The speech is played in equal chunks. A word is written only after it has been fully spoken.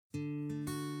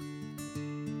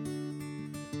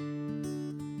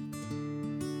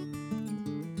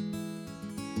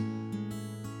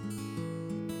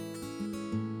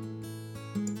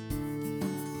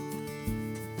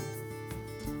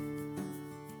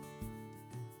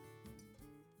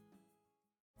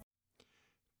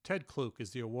Ted Kluke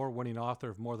is the award-winning author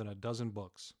of more than a dozen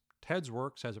books. Ted's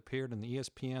works has appeared in the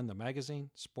ESPN The Magazine,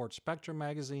 Sports Spectrum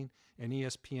Magazine, and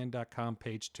ESPN.com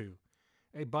Page 2.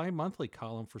 A bi-monthly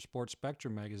column for Sports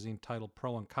Spectrum Magazine titled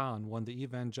Pro and Con won the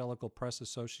Evangelical Press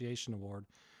Association Award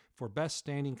for Best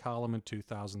Standing Column in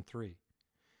 2003.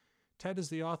 Ted is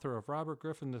the author of Robert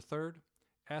Griffin III,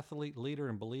 Athlete, Leader,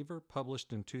 and Believer,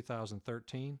 published in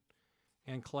 2013,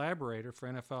 and collaborator for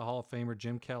NFL Hall of Famer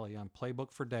Jim Kelly on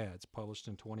Playbook for Dads, published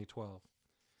in 2012.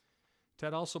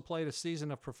 Ted also played a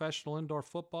season of professional indoor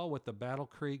football with the Battle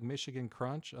Creek Michigan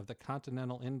Crunch of the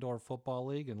Continental Indoor Football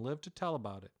League and lived to tell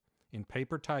about it in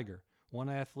Paper Tiger, One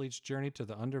Athlete's Journey to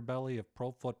the Underbelly of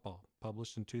Pro Football,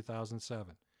 published in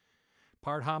 2007.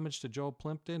 Part homage to Joe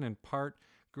Plimpton and part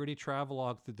gritty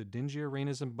travelogue through the dingy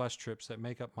arenas and bus trips that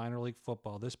make up minor league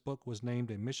football, this book was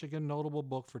named a Michigan Notable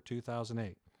Book for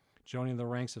 2008, joining the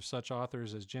ranks of such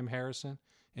authors as Jim Harrison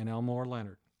and Elmore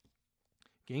Leonard.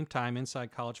 Game Time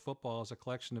Inside College Football is a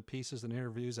collection of pieces and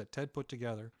interviews that Ted put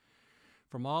together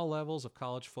from all levels of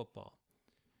college football.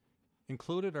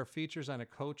 Included are features on a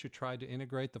coach who tried to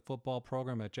integrate the football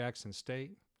program at Jackson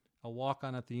State, a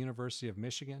walk-on at the University of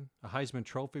Michigan, a Heisman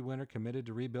Trophy winner committed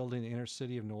to rebuilding the inner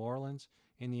city of New Orleans,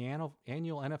 and the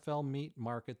annual NFL meat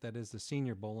market that is the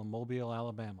Senior Bowl in Mobile,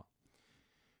 Alabama.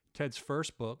 Ted's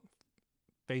first book,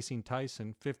 Facing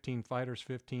Tyson, 15 Fighters,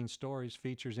 15 Stories,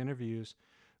 features interviews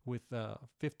with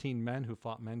 15 men who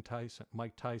fought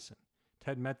Mike Tyson.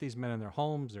 Ted met these men in their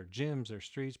homes, their gyms, their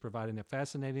streets, providing a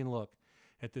fascinating look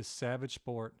at this savage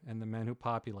sport and the men who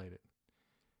populate it.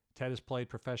 Ted has played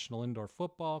professional indoor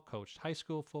football, coached high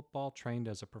school football, trained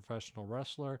as a professional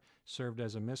wrestler, served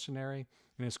as a missionary,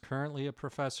 and is currently a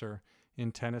professor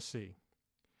in Tennessee.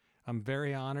 I'm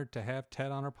very honored to have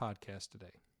Ted on our podcast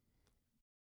today.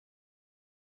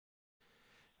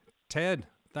 Ted,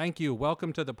 thank you.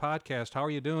 Welcome to the podcast. How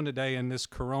are you doing today in this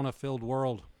corona-filled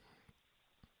world?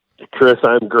 Chris,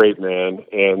 I'm great, man,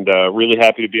 and really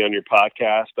happy to be on your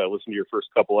podcast. I listened to your first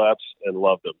couple apps and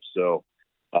loved them, so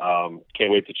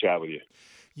can't wait to chat with you.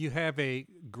 You have a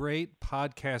great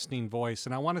podcasting voice,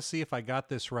 and I want to see if I got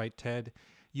this right, Ted.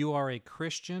 You are a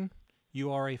Christian,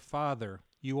 you are a father,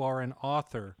 you are an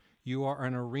author, you are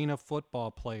an arena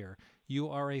football player, you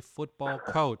are a football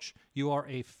coach, you are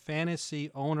a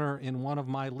fantasy owner in one of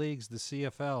my leagues, the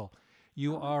CFL.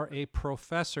 You are a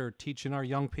professor teaching our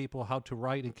young people how to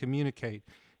write and communicate.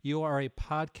 You are a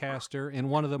podcaster, and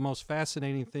one of the most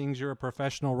fascinating things, you're a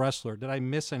professional wrestler. Did I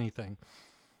miss anything?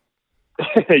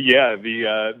 Yeah,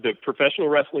 the professional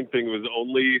wrestling thing was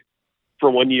only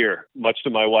for 1 year, much to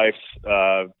my wife's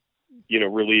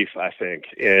relief, I think.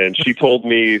 And she told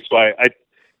me, so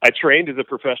I trained as a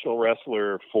professional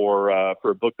wrestler for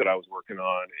a book that I was working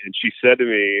on, and she said to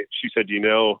me,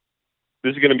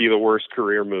 this is going to be the worst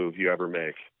career move you ever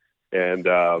make. And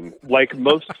like in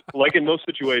most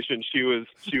situations, she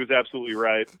was absolutely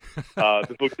right.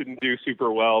 The book didn't do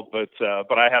super well, but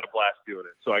I had a blast doing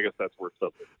it. So I guess that's worth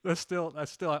something. That's still.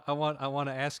 I want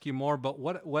to ask you more. But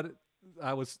what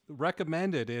I was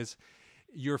recommended is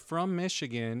you're from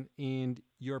Michigan and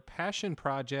your passion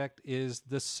project is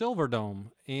the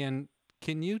Silverdome. And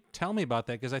can you tell me about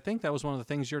that? Because I think that was one of the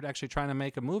things you're actually trying to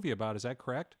make a movie about. Is that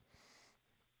correct?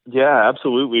 Yeah,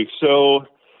 absolutely. So,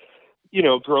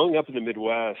 growing up in the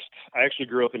Midwest, I actually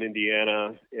grew up in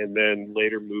Indiana and then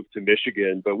later moved to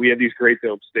Michigan, but we had these great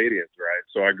dome stadiums, right?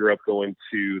 So I grew up going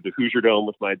to the Hoosier Dome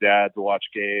with my dad to watch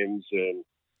games and,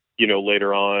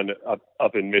 later on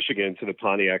up in Michigan to the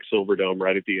Pontiac Silverdome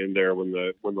right at the end there when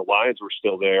the Lions were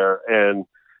still there. And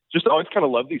just always kind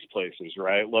of loved these places,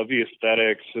 right? Loved the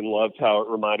aesthetics and loved how it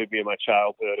reminded me of my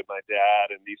childhood and my dad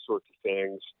and these sorts of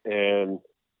things. And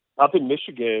up in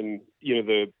Michigan,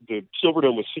 the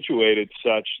Silverdome was situated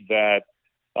such that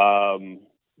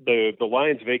the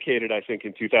Lions vacated, I think,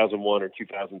 in 2001 or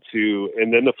 2002,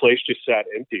 and then the place just sat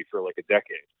empty for like a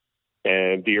decade.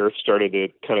 And the earth started to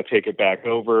kind of take it back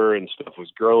over, and stuff was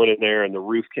growing in there, and the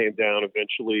roof came down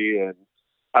eventually. And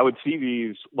I would see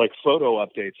these like photo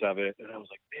updates of it, and I was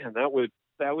like, man,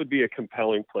 that would be a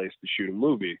compelling place to shoot a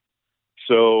movie.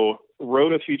 So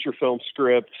wrote a feature film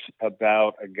script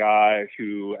about a guy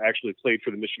who actually played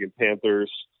for the Michigan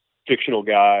Panthers, fictional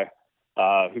guy,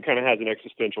 who kind of has an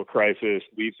existential crisis,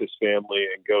 leaves his family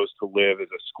and goes to live as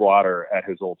a squatter at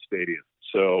his old stadium.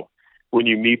 So when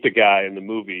you meet the guy in the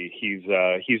movie, he's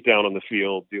down on the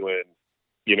field doing,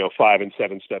 5 and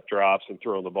 7 step drops and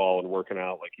throwing the ball and working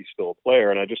out like he's still a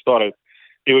player. And I just thought it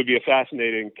would be a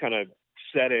fascinating kind of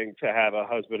setting to have a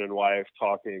husband and wife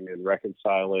talking and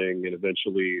reconciling and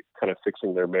eventually kind of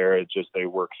fixing their marriage as they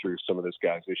work through some of this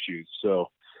guy's issues. So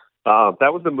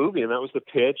that was the movie and that was the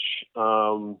pitch.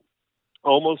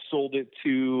 almost sold it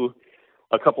to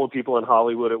a couple of people in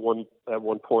Hollywood at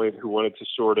one point who wanted to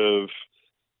sort of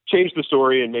change the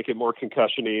story and make it more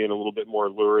concussion-y and a little bit more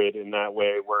lurid in that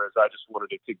way, whereas I just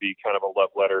wanted it to be kind of a love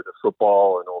letter to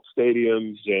football and old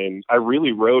stadiums. And I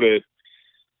really wrote it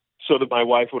so that my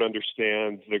wife would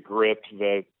understand the grip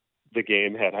that the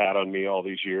game had on me all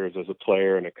these years as a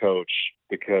player and a coach,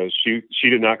 because she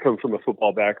did not come from a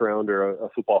football background or a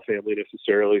football family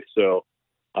necessarily. So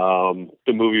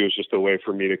the movie was just a way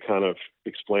for me to kind of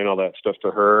explain all that stuff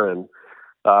to her. And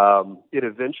it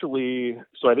eventually,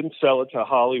 so I didn't sell it to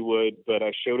Hollywood, but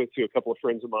I showed it to a couple of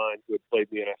friends of mine who had played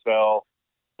in the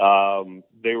NFL.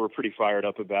 They were pretty fired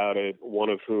up about it. One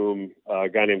of whom, a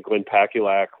guy named Glenn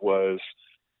Pakulak, was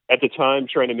at the time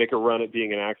trying to make a run at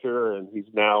being an actor, and he's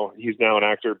now an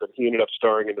actor, but he ended up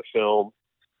starring in the film.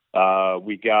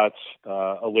 We got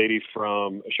a lady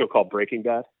from a show called Breaking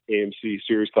Bad, AMC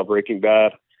series called Breaking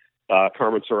Bad.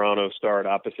 Carmen Serrano starred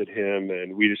opposite him,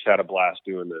 and we just had a blast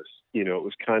doing this. You know, it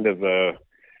was kind of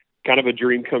a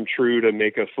dream come true to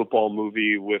make a football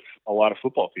movie with a lot of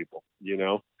football people, you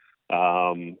know?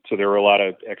 So there were a lot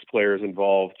of ex-players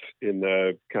involved in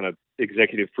the kind of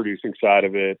executive producing side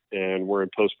of it, and we're in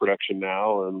post-production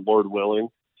now, and Lord willing,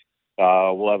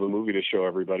 we'll have a movie to show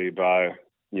everybody by,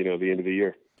 the end of the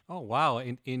year. Oh, wow.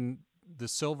 In the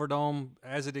Silverdome,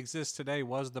 as it exists today,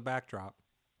 was the backdrop.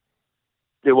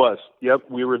 It was. Yep.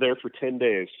 We were there for 10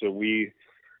 days. So we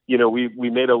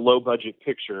made a low budget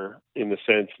picture in the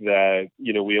sense that,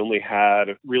 we only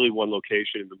had really one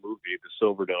location in the movie, the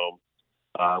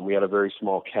Silverdome. We had a very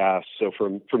small cast. So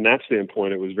from that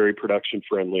standpoint, it was very production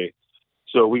friendly.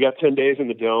 So we got 10 days in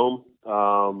the dome.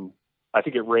 I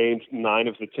think it rained 9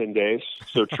 of the 10 days.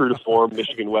 So true to form,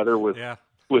 Michigan weather was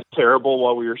terrible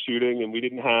while we were shooting, and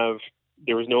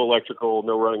there was no electrical,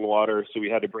 no running water. So we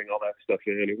had to bring all that stuff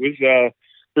in. It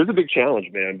was a big challenge,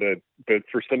 man. But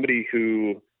for somebody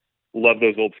who loved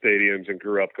those old stadiums and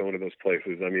grew up going to those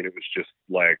places, I mean, it was just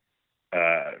like,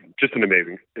 just an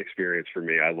amazing experience for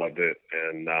me. I loved it.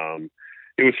 And,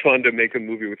 it was fun to make a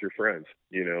movie with your friends.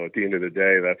 At the end of the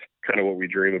day, that's kind of what we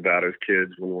dream about as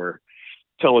kids when we're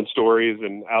telling stories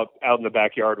and out in the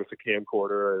backyard with a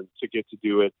camcorder, and to get to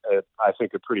do it at, I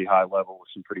think, a pretty high level with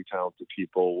some pretty talented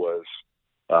people was,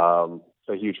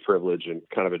 a huge privilege and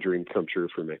kind of a dream come true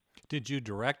for me. Did you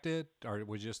direct it, or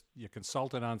was you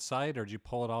consulted on site, or did you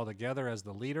pull it all together as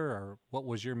the leader, or what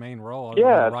was your main role?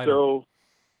 Yeah, so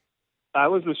I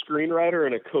was a screenwriter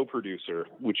and a co-producer,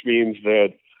 which means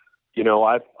that,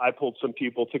 I pulled some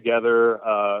people together.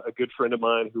 A good friend of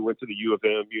mine who went to the U of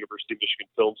M, University of Michigan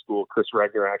Film School, Chris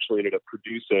Regner, actually ended up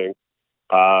producing.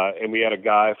 And we had a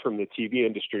guy from the TV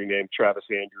industry named Travis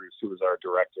Andrews, who was our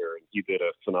director, and he did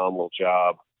a phenomenal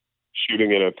job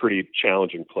shooting in a pretty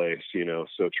challenging place,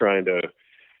 so trying to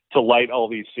light all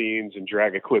these scenes and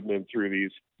drag equipment through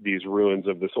these ruins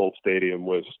of this old stadium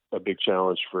was a big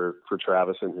challenge for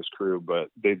Travis and his crew, but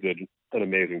they did an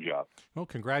amazing job. Well,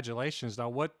 congratulations. Now,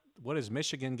 what is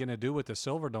Michigan going to do with the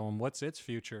Silverdome? What's its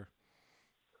future?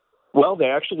 Well, they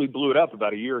actually blew it up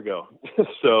about a year ago.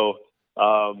 So,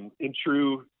 in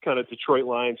true kind of Detroit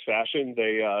Lions fashion,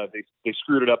 they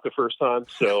screwed it up the first time.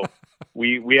 So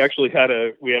we actually had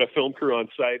a film crew on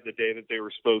site the day that they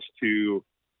were supposed to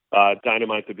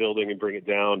dynamite the building and bring it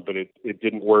down, but it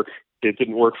didn't work. It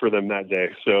didn't work for them that day.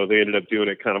 So they ended up doing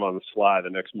it kind of on the sly the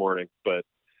next morning. But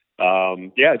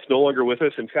it's no longer with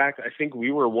us. In fact, I think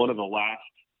we were one of the last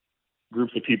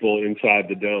groups of people inside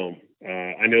the dome.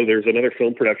 I know there's another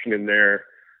film production in there.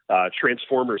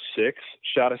 Transformers 6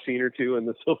 shot a scene or two in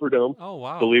the Silverdome. Oh,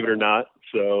 wow. Believe it or not.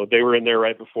 So they were in there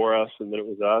right before us, and then it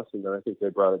was us, and then I think they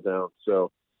brought it down.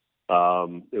 So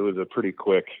it was a pretty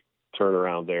quick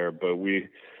turnaround there, but we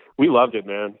loved it,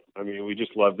 man. I mean, we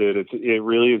just loved it. It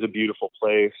really is a beautiful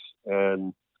place.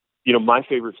 And, my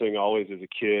favorite thing always as a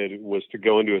kid was to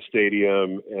go into a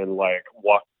stadium and like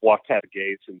walk past the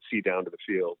gates and see down to the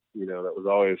field. That was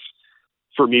always,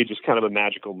 for me, just kind of a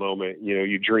magical moment.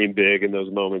 You dream big in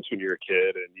those moments when you're a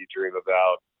kid, and you dream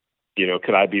about,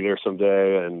 could I be there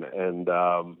someday? And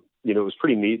it was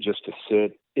pretty neat just to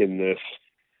sit in this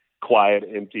quiet,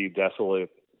 empty, desolate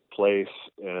place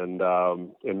and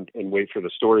wait for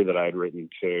the story that I had written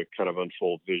to kind of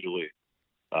unfold visually.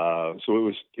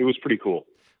 So it was pretty cool.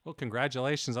 Well,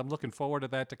 congratulations. I'm looking forward to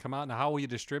that to come out. Now, how will you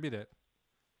distribute it?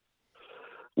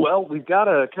 Well, we've got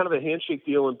a kind of a handshake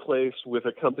deal in place with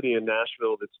a company in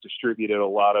Nashville that's distributed a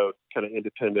lot of kind of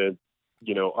independent,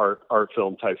 art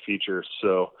film type features.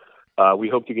 So we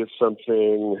hope to get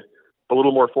something a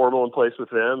little more formal in place with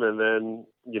them. And then,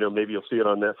 maybe you'll see it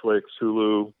on Netflix,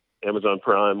 Hulu, Amazon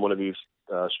Prime, one of these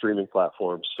streaming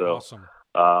platforms. So awesome.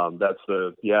 That's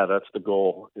the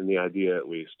goal in the idea, at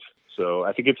least. So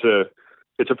I think it's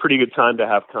a pretty good time to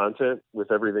have content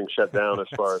with everything shut down as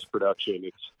far as production.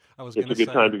 It's a good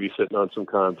time to be sitting on some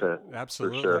content.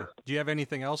 Absolutely. For sure. Do you have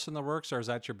anything else in the works, or is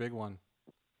that your big one?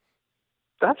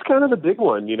 That's kind of the big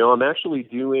one. You know, I'm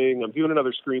doing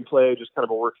another screenplay, just kind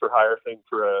of a work for hire thing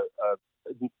for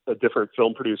a different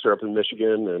film producer up in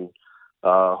Michigan, and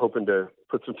hoping to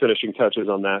put some finishing touches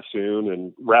on that soon,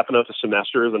 and wrapping up the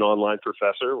semester as an online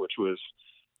professor, which was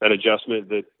an adjustment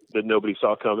that nobody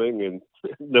saw coming and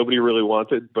nobody really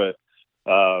wanted, but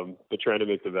trying to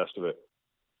make the best of it.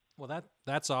 Well,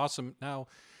 that's awesome. Now,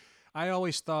 I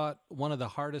always thought one of the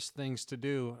hardest things to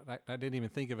do, I didn't even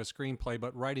think of a screenplay,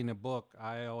 but writing a book,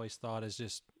 I always thought is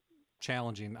just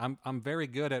challenging. I'm very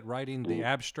good at writing the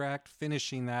abstract.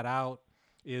 Finishing that out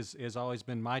is always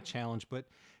been my challenge. But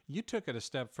you took it a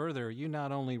step further. You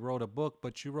not only wrote a book,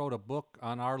 but you wrote a book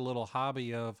on our little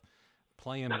hobby of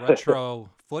playing retro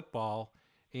football.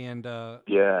 And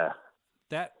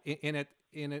that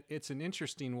it's an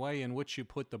interesting way in which you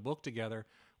put the book together.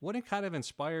 What kind of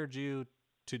inspired you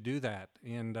to do that,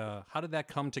 and how did that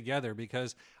come together?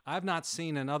 Because I've not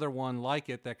seen another one like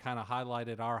it that kind of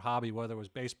highlighted our hobby, whether it was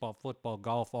baseball, football,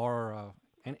 golf, or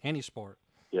any sport.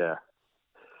 Yeah,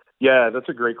 that's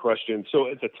a great question. So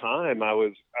at the time, I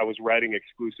was writing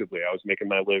exclusively. I was making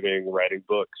my living writing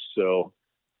books. So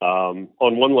on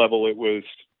one level, it was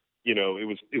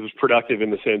productive in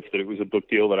the sense that it was a book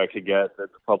deal that I could get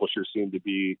that the publisher seemed to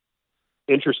be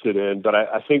interested in. But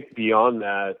I think beyond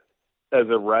that, as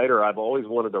a writer, I've always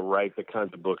wanted to write the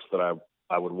kinds of books that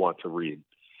I would want to read.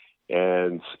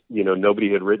 And,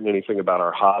 nobody had written anything about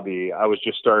our hobby. I was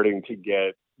just starting to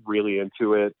get really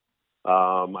into it.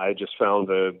 I had just found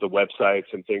the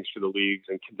websites and things for the leagues,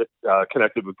 and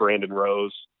connected with Brandon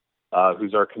Rose,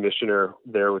 who's our commissioner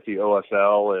there with the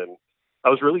OFL. And I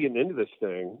was really getting into this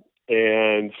thing.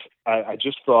 And I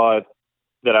just thought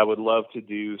that I would love to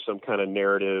do some kind of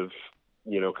narrative,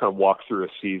 kind of walk through a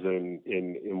season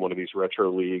in one of these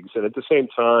retro leagues. And at the same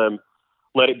time,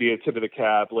 let it be a tip of the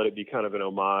cap, let it be kind of an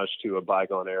homage to a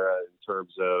bygone era in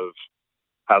terms of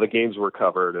how the games were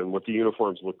covered and what the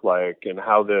uniforms looked like and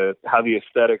how the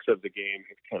aesthetics of the game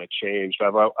have kind of changed.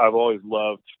 I've always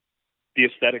loved the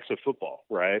aesthetics of football,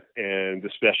 right? And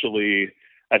especially,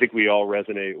 I think we all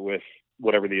resonate with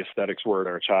whatever the aesthetics were in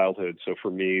our childhood. So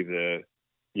for me, the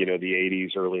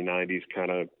 80s, early 90s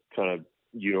kind of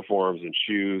uniforms and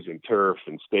shoes and turf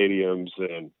and stadiums.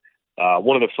 And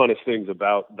one of the funnest things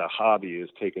about the hobby is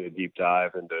taking a deep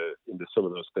dive into some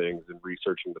of those things and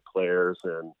researching the players.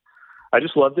 And I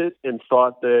just loved it and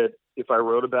thought that if I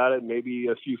wrote about it, maybe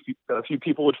a few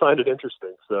people would find it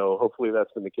interesting. So hopefully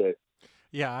that's been the case.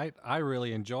 Yeah, I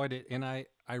really enjoyed it. And I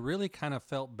really kind of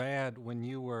felt bad when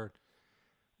you were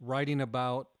writing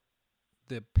about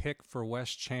the pick for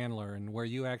Wes Chandler, and where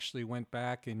you actually went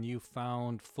back and you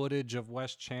found footage of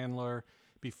Wes Chandler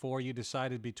before you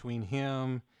decided between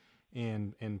him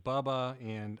and Bubba,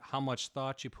 and how much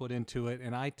thought you put into it.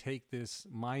 And I take this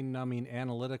mind-numbing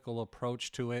analytical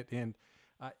approach to it, and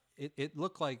it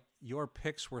looked like your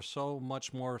picks were so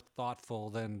much more thoughtful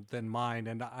than mine,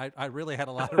 and I really had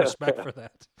a lot of respect for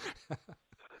that.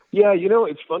 Yeah,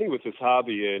 it's funny with this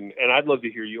hobby, and I'd love to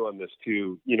hear you on this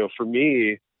too. For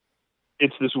me,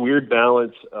 it's this weird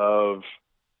balance of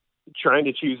trying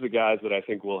to choose the guys that I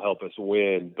think will help us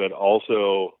win, but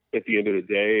also at the end of the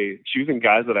day, choosing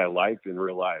guys that I liked in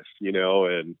real life,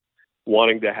 and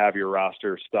wanting to have your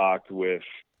roster stocked with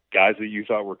guys that you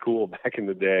thought were cool back in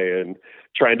the day, and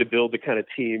trying to build the kind of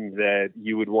team that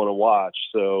you would want to watch.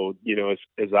 So,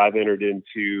 as I've entered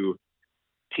into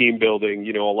team building,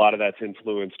 a lot of that's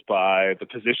influenced by the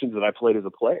positions that I played as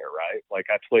a player, right? Like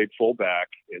I played fullback,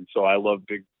 and so I love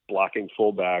big blocking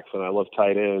fullbacks, and I love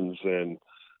tight ends. And,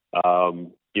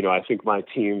 I think my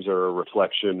teams are a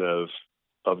reflection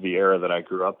of the era that I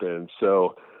grew up in.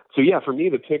 So yeah, for me,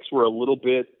 the picks were a little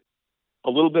bit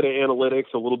of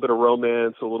analytics, a little bit of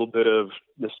romance, a little bit of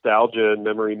nostalgia and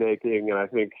memory making. And I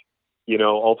think,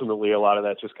 ultimately a lot of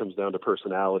that just comes down to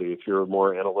personality. If you're a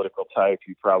more analytical type,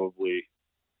 you probably,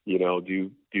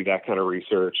 do that kind of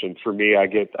research. And for me, I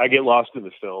get lost in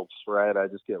the films, right? I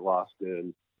just get lost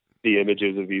in the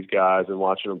images of these guys and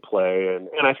watching them play.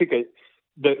 And I think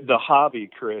the hobby,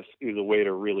 Chris, is a way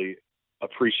to really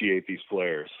appreciate these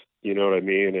players. You know what I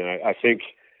mean? And I think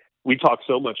we talk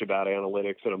so much about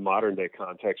analytics in a modern day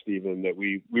context, even, that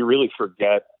we really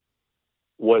forget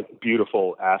what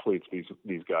beautiful athletes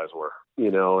these guys were,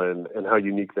 and how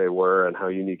unique they were, and how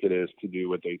unique it is to do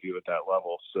what they do at that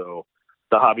level. So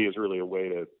the hobby is really a way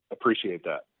to appreciate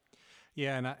that.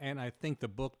 Yeah, and I think the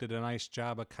book did a nice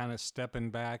job of kind of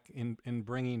stepping back in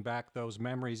bringing back those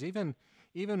memories. Even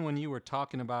when you were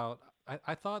talking about,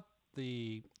 I thought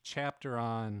the chapter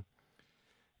on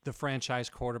the franchise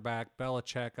quarterback,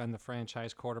 Belichick on the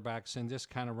franchise quarterbacks, and just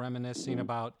kind of reminiscing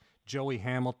about Joey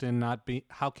Hamilton not be.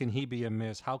 How can he be a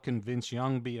miss? How can Vince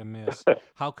Young be a miss?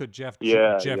 How could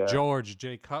Yeah, Jeff yeah, George,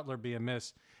 Jay Cutler be a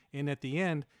miss? And at the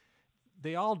end,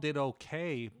 they all did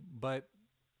okay, but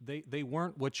they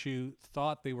weren't what you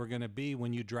thought they were going to be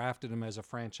when you drafted them as a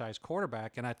franchise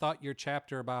quarterback. And I thought your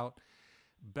chapter about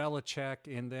Belichick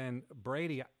and then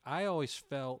Brady, I always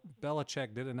felt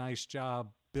Belichick did a nice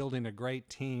job building a great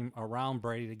team around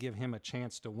Brady to give him a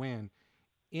chance to win.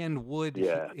 And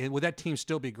yeah, would that team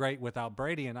still be great without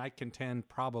Brady? And I contend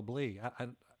probably. I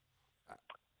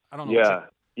don't know what you. yeah,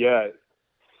 yeah.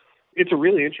 It's a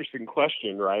really interesting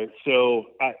question, right? So,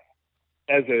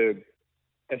 as a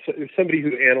as somebody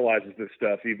who analyzes this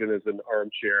stuff, even as an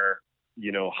armchair,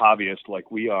 hobbyist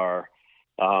like we are,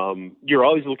 you're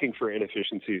always looking for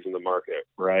inefficiencies in the market,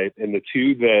 right? And the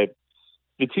two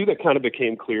that kind of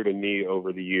became clear to me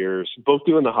over the years, both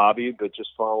doing the hobby but just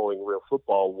following real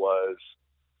football, was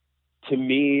to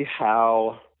me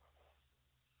how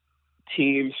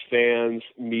teams, fans,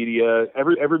 media,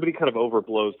 everybody kind of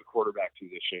overblows the quarterback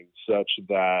position such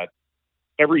that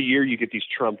every year you get these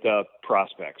trumped up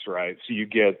prospects, right? So you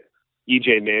get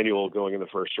EJ Manuel going in the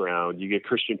first round, you get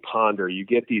Christian Ponder, you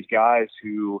get these guys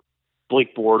who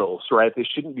Blake Bortles, right? They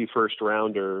shouldn't be first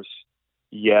rounders,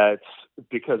 yet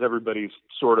because everybody's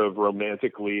sort of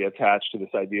romantically attached to this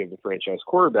idea of the franchise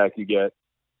quarterback, you get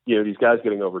these guys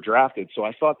getting overdrafted. So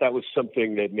I thought that was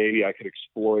something that maybe I could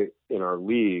exploit in our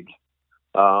league.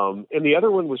 And the other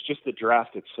one was just the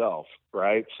draft itself,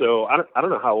 right? So I don't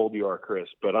know how old you are, Chris,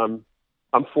 but I'm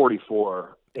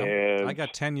 44, and I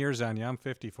got 10 years on you. I'm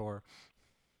 54.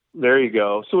 There you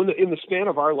go. So in the span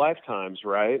of our lifetimes,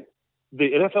 right, the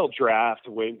NFL draft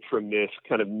went from this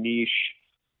kind of niche,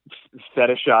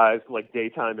 fetishized like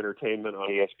daytime entertainment on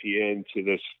ESPN to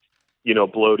this,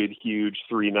 bloated, huge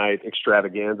 3-night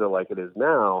extravaganza like it is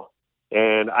now.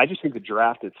 And I just think the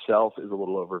draft itself is a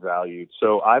little overvalued.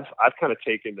 So I've kind of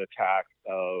taken the tack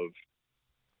of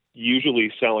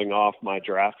usually selling off my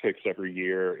draft picks every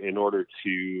year in order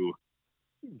to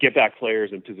get back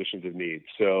players in positions of need.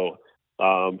 So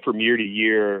from year to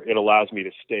year, it allows me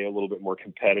to stay a little bit more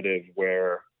competitive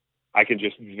where I can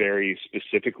just very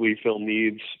specifically fill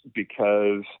needs,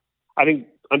 because I think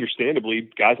understandably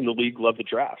guys in the league love the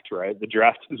draft, right? The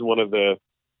draft is one of the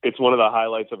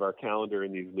highlights of our calendar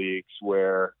in these leagues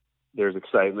where there's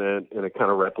excitement and it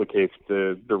kind of replicates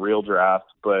the real draft.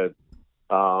 But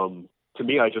to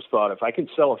me, I just thought if I can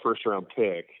sell a first round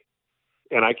pick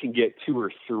and I can get 2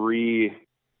 or 3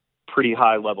 pretty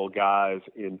high level guys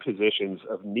in positions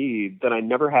of need, then I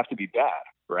never have to be bad,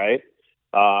 right?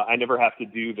 I never have to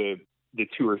do the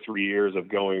 2 or 3 years of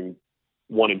going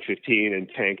 1-15 and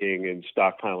tanking and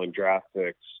stockpiling draft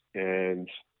picks. And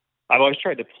I've always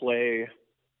tried to play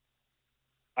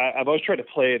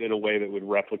it in a way that would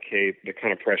replicate the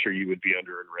kind of pressure you would be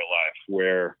under in real life,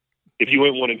 where if you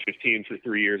went 1-15 for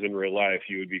 3 years in real life,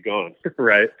 you would be gone,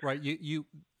 right? Right. You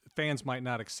fans might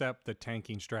not accept the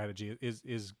tanking strategy.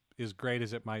 Is great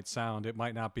as it might sound, it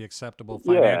might not be acceptable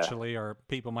financially, or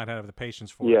people might not have the patience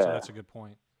for it. So that's a good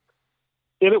point.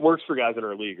 And it works for guys in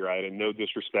our league, right? And no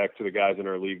disrespect to the guys in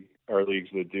our leagues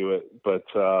that do it, but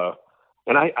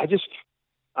and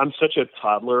I'm such a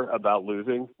toddler about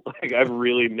losing. Like I've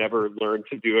really never learned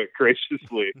to do it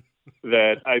graciously.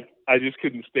 That I just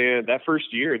couldn't stand that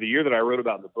first year, the year that I wrote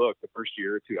about in the book. The first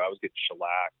year or two, I was getting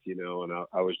shellacked, and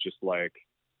I was just like,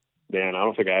 man, I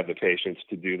don't think I have the patience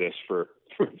to do this for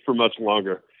much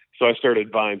longer. So I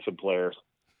started buying some players.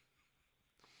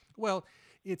 Well,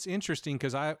 it's interesting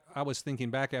because I was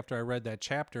thinking back after I read that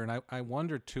chapter, and I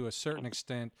wondered to a certain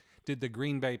extent, did the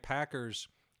Green Bay Packers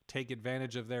take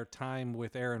advantage of their time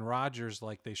with Aaron Rodgers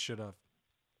like they should have?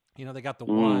 They got the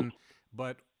one,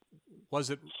 but was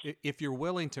it, if you're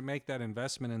willing to make that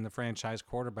investment in the franchise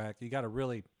quarterback, you got to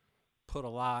really put a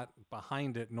lot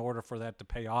behind it in order for that to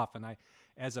pay off. And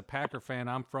as a Packer fan,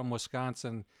 I'm from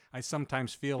Wisconsin. I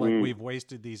sometimes feel like we've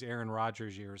wasted these Aaron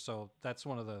Rodgers years. So that's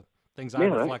one of the things I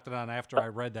reflected on after I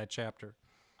read that chapter.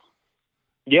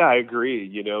 Yeah, I agree.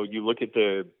 You look at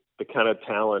the kind of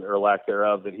talent or lack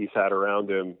thereof that he's had around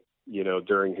him,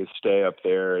 during his stay up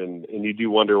there, and you do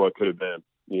wonder what could have been,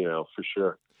 for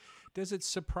sure. Does it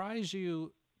surprise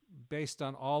you, based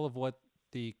on all of what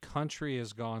the country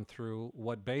has gone through,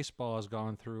 what baseball has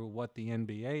gone through, what the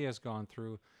NBA has gone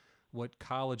through, what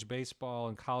college baseball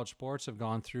and college sports have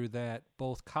gone through, that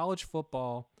both college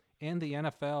football and the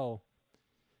NFL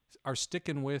are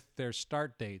sticking with their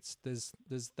start dates. Does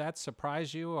that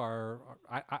surprise you? Or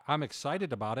I'm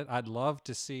excited about it. I'd love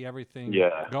to see everything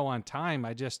Yeah. go on time.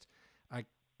 I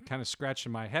kind of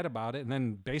scratching my head about it. And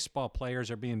then baseball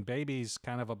players are being babies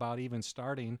kind of about even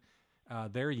starting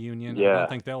their union. I Yeah. don't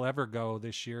think they'll ever go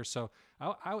this year. So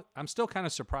I'm still kind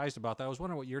of surprised about that. I was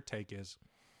wondering what your take is.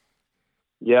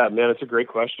 Yeah, man, it's a great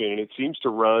question. And it seems to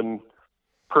run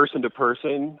person to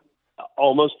person,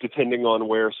 almost depending on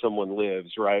where someone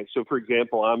lives, right? So for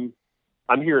example,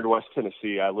 I'm here in West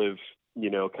Tennessee. I live,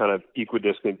 kind of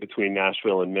equidistant between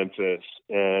Nashville and Memphis,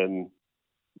 and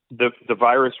the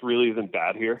virus really isn't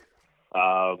bad here.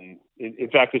 In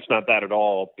fact, it's not bad at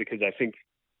all, because I think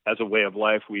as a way of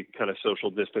life, we kind of social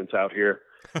distance out here.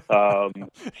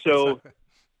 So,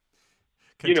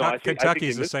 I think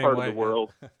Kentucky's in the this same part way, of the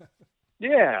world,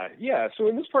 yeah. So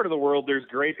in this part of the world, there's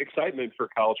great excitement for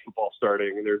college football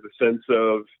starting, and there's a sense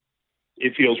of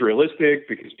it feels realistic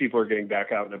because people are getting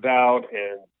back out and about,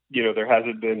 and there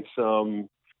hasn't been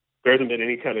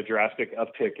any kind of drastic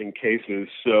uptick in cases.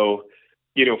 So,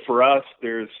 for us,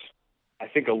 there's, I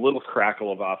think, a little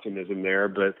crackle of optimism there.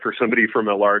 But for somebody from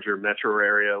a larger metro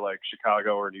area like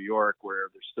Chicago or New York, where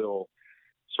they're still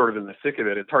sort of in the thick of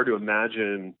it, it's hard to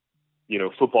imagine,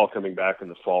 football coming back in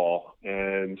the fall.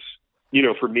 And,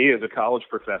 for me as a college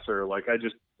professor, like, I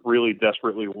just really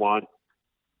desperately want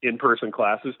in-person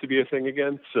classes to be a thing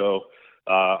again. So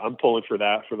I'm pulling for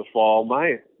that for the fall.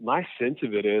 My sense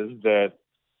of it is that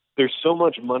there's so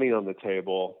much money on the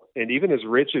table, and even as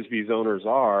rich as these owners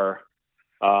are,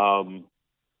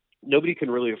 nobody can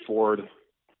really afford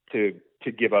to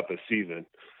give up a season.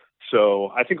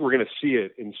 So I think we're going to see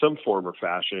it in some form or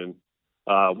fashion,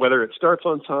 whether it starts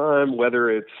on time, whether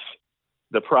it's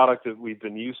the product that we've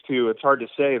been used to. It's hard to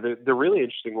say. The really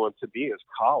interesting one to me is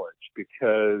college,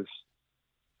 because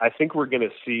I think we're going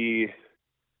to see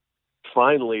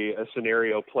finally a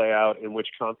scenario play out in which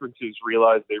conferences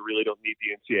realize they really don't need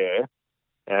the NCAA.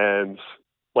 And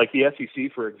like the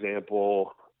SEC, for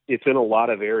example, it's in a lot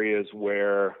of areas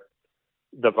where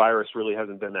the virus really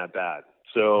hasn't been that bad.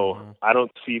 So I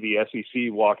don't see the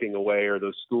SEC walking away, or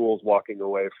those schools walking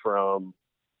away from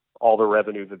all the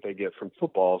revenue that they get from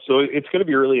football. So it's going to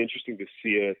be really interesting to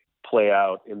see it play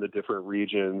out in the different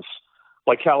regions.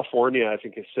 Like California, I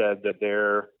think, has said that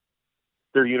their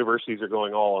universities are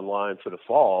going all online for the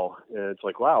fall. And it's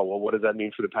like, wow, well, what does that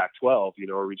mean for the Pac-12?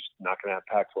 Are we just not going to have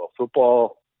Pac-12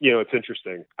 football? It's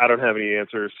interesting. I don't have any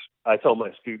answers. I tell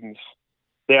my students,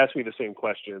 they ask me the same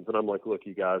questions, and I'm like, look,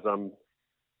 you guys,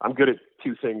 I'm good at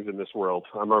two things in this world.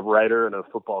 I'm a writer and a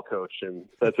football coach, and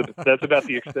that's about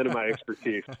the extent of my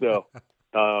expertise. So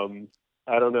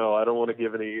I don't know. I don't want to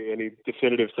give any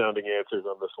definitive sounding answers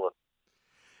on this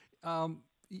one.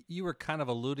 You were kind of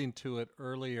alluding to it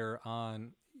earlier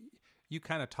on. You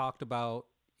kind of talked about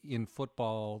in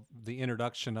football the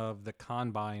introduction of the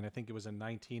combine. I think it was in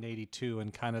 1982,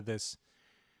 and kind of this,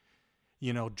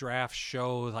 draft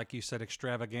show, like you said,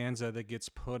 extravaganza that gets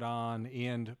put on.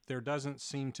 And there doesn't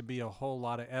seem to be a whole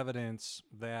lot of evidence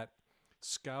that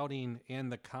scouting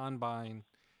and the combine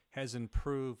has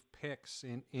improved picks.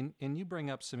 And you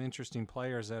bring up some interesting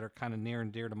players that are kind of near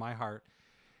and dear to my heart.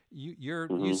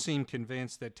 You seem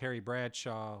convinced that Terry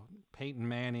Bradshaw, Peyton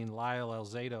Manning, Lyle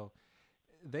Alzado,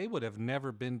 they would have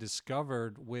never been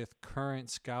discovered with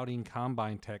current scouting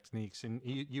combine techniques. And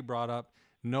you brought up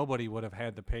nobody would have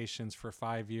had the patience for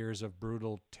 5 years of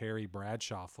brutal Terry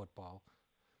Bradshaw football.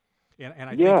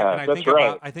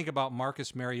 I think about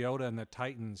Marcus Mariota and the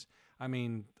Titans. I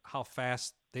mean, how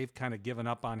fast they've kind of given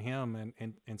up on him,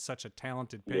 and such a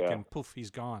talented pick, and poof, he's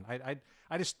gone.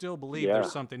 I just still believe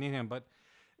there's something in him, but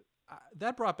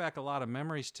that brought back a lot of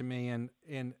memories to me,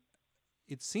 and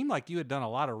it seemed like you had done a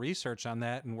lot of research on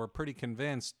that and were pretty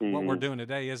convinced what we're doing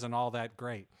today isn't all that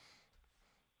great.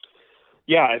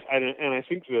 Yeah, and I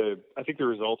think the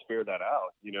results bear that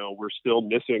out. We're still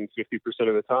missing 50%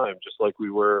 of the time, just like we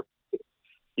were,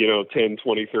 10,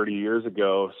 20, 30 years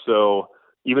ago. So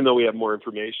even though we have more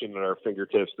information at our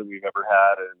fingertips than we've ever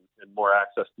had, and more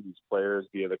access to these players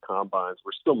via the combines,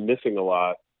 we're still missing a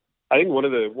lot. I think one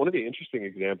of the interesting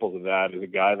examples of that is a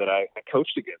guy that I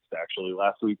coached against actually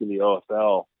last week in the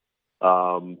OFL.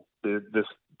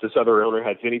 This other owner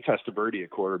had Vinny Testaverde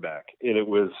at quarterback, and it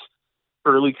was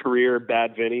early career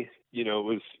bad Vinny. It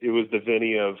was the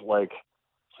Vinny of like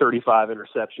 35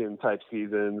 interception type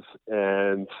seasons,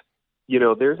 and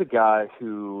there's a guy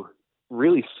who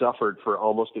really suffered for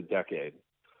almost a decade,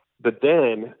 but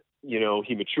then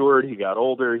he matured, he got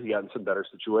older, he got in some better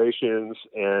situations,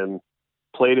 and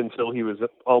played until he was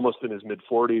almost in his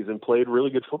mid-40s, and played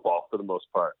really good football for the most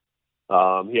part.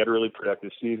 He had really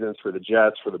productive seasons for the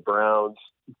Jets, for the Browns,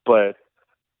 but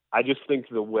I just think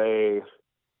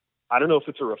I don't know if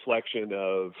it's a reflection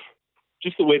of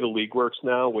just the way the league works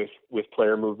now with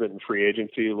player movement and free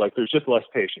agency. Like there's just less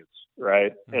patience,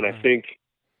 right? Mm-hmm. And I think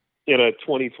in a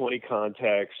 2020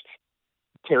 context,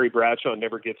 Terry Bradshaw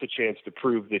never gets a chance to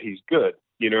prove that he's good.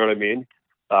 You know what I mean?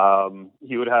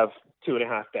 He would have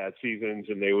 2.5 bad seasons,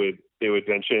 and they would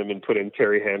bench him and put in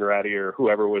Terry Hanratty or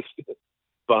whoever was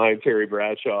behind Terry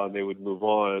Bradshaw, and they would move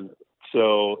on.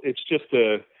 So it's just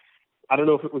I don't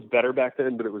know if it was better back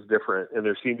then, but it was different, and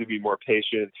there seemed to be more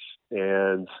patience,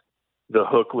 and the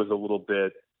hook was a little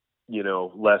bit,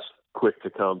 less quick to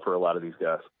come for a lot of these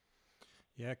guys.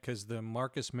 Yeah, because the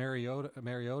Marcus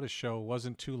Mariota show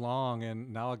wasn't too long,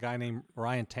 and now a guy named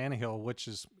Ryan Tannehill, which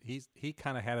is he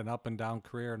kind of had an up and down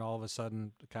career, and all of a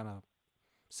sudden kind of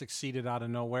succeeded out of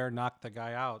nowhere, knocked the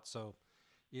guy out. So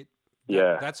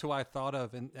that's who I thought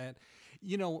of, and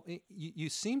you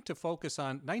seem to focus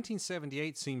on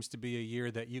 1978. Seems to be a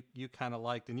year that you kind of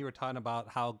liked, and you were talking about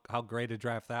how great a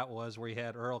draft that was, where you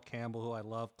had Earl Campbell, who I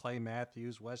love, Clay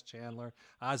Matthews, Wes Chandler,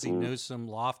 Ozzie Newsome,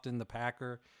 Lofton, the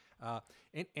Packer.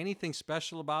 Anything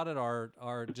special about it, or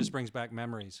it just brings back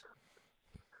memories?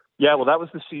 Yeah, well, that was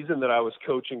the season that I was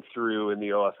coaching through in the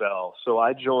OFL. So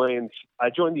I joined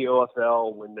the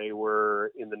OFL when they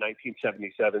were in the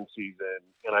 1977 season,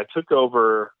 and I took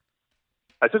over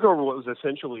what was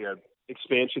essentially an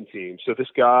expansion team. So this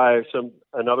guy,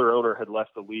 another owner had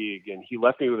left the league, and he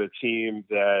left me with a team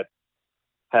that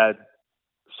had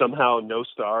somehow no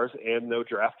stars and no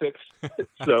draft picks.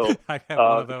 So I have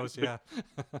one of those, yeah.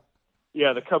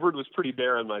 Yeah, the cupboard was pretty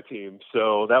bare on my team.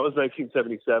 So that was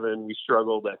 1977. We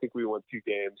struggled. I think we won 2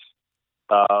 games.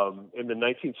 And then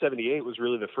 1978 was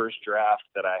really the first draft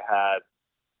that I had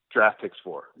draft picks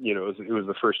for. It was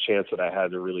the first chance that I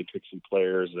had to really pick some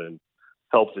players and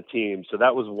help the team. So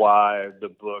that was why the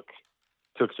book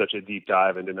took such a deep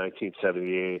dive into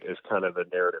 1978 as kind of a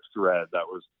narrative thread. That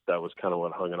was kind of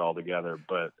what hung it all together.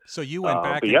 But so you went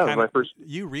back and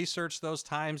you researched those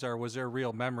times, or was there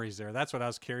real memories there? That's what I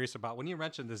was curious about. When you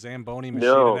mentioned the Zamboni machine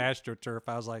and AstroTurf,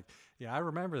 I was like, yeah, I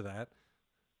remember that.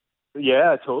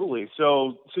 Yeah, totally.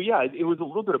 So yeah, it was a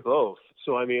little bit of both.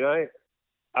 So I mean, I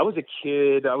was a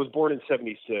kid. I was born in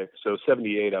 76, so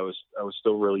 78 I was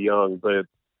still really young. But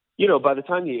by the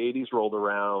time the 80s rolled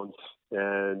around,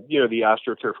 and, the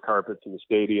AstroTurf carpets in the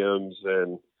stadiums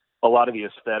and a lot of the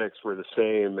aesthetics were the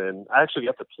same. And I actually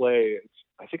got to play,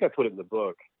 I think I put it in the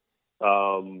book,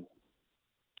 the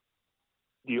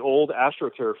old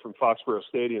AstroTurf from Foxborough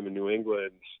Stadium in New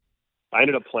England. I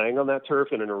ended up playing on that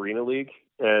turf in an arena league,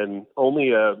 and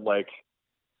only a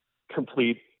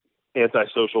complete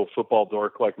antisocial football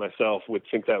dork like myself would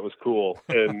think that was cool.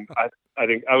 And I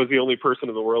think I was the only person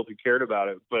in the world who cared about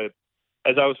it. But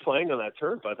as I was playing on that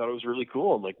turf, I thought it was really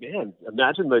cool. I'm like, man,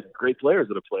 imagine the great players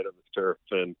that have played on this turf.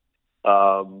 And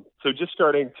so just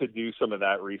starting to do some of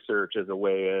that research as a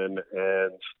way in,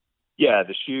 and yeah,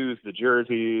 the shoes, the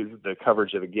jerseys, the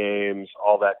coverage of the games,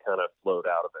 all that kind of flowed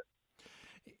out of it.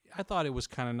 I thought it was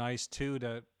kind of nice too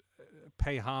to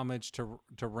pay homage to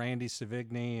Randy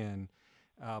Savigny and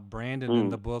Brandon in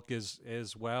the book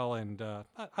as well. And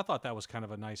I thought that was kind of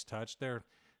a nice touch. They're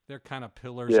kind of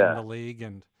pillars in the league,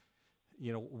 and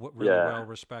really well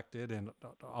respected, and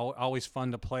always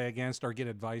fun to play against or get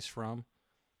advice from.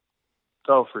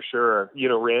 Oh, for sure.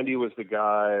 Randy was the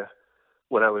guy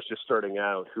when I was just starting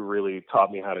out who really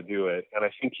taught me how to do it. And I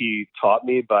think he taught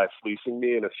me by fleecing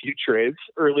me in a few trades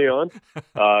early on.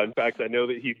 In fact, I know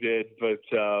that he did, but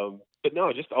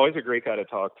no, just always a great guy to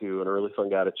talk to and a really fun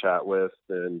guy to chat with.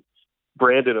 And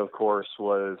Brandon, of course,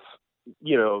 was,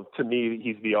 to me,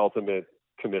 he's the ultimate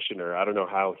commissioner. I don't know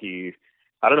how he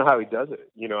does it.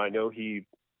 I know he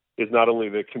is not only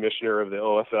the commissioner of the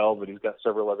OFL, but he's got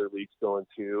several other leagues going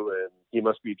too. And he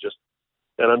must be just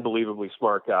an unbelievably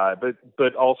smart guy,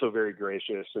 but also very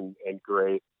gracious and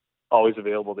great, always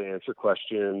available to answer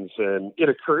questions. And it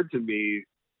occurred to me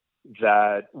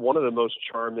that one of the most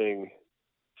charming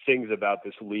things about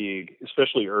this league,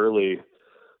 especially early.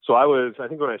 So I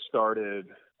think when I started,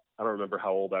 I don't remember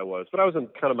how old I was, but I was in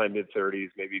kind of my mid-30s,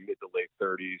 maybe mid to late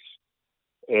 30s.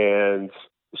 And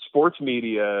sports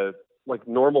media, like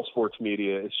normal sports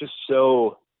media, it's just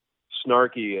so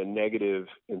snarky and negative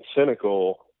and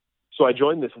cynical. So I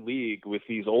joined this league with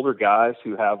these older guys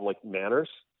who have manners,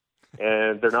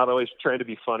 and they're not always trying to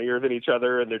be funnier than each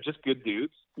other, and they're just good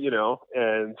dudes,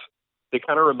 and they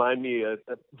kind of remind me,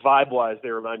 vibe-wise, they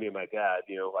remind me of my dad,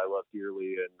 I love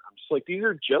dearly. And I'm just like, these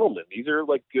are gentlemen. These are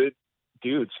good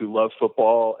dudes who love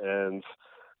football, and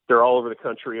they're all over the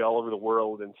country, all over the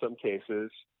world in some cases.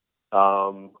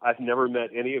 I've never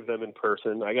met any of them in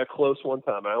person. I got close one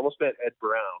time. I almost met Ed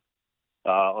Brown,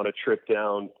 on a trip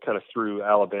down kind of through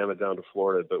Alabama down to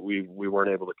Florida, but we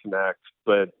weren't able to connect.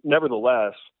 But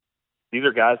nevertheless, these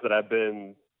are guys that I've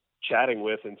been chatting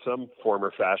with in some form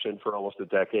or fashion for almost a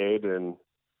decade, and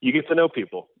you get to know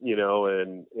people,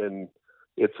 and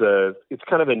it's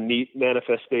kind of a neat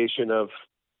manifestation of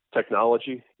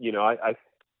technology. I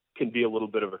can be a little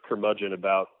bit of a curmudgeon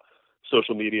about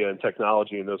social media and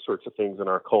technology and those sorts of things in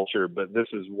our culture, but this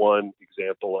is one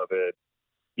example of it,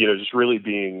 just really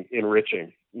being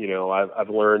enriching. I've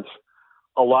learned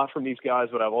a lot from these guys,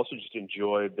 but I've also just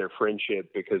enjoyed their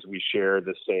friendship because we share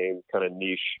the same kind of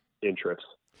niche interests.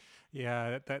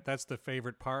 Yeah, that's the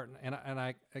favorite part, and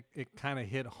it kind of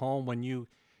hit home when you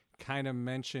kind of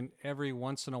mentioned every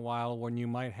once in a while when you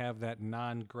might have that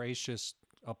non-gracious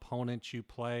opponent you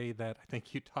play that I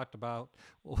think you talked about.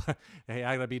 Hey,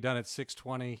 I gotta be done at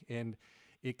 6:20, and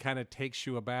it kind of takes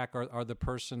you aback, or the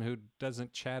person who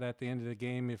doesn't chat at the end of the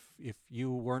game if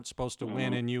you weren't supposed to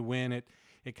win and you win,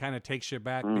 it kind of takes you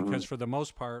back because for the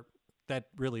most part that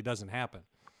really doesn't happen.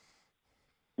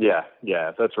 Yeah,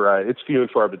 that's right. It's few and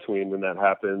far between when that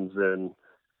happens. And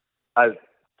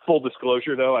full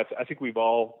disclosure though, I think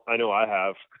I know I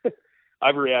have,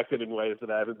 I've reacted in ways that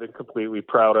I haven't been completely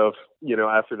proud of,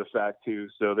 after the fact too.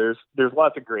 So there's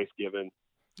lots of grace given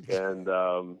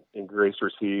and grace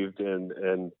received.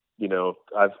 And,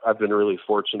 I've been really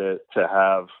fortunate to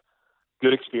have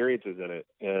good experiences in it.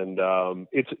 And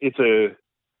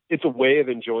it's a way of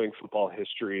enjoying football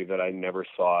history that I never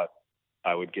thought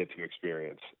I would get to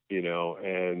experience,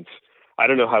 and I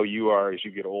don't know how you are as you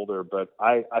get older, but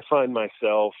I find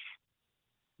myself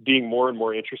being more and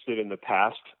more interested in the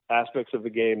past aspects of the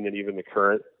game than even the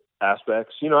current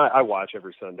aspects. I watch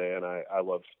every Sunday and I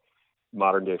love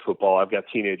modern day football. I've got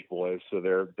teenage boys, so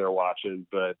they're watching,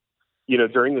 but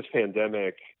during this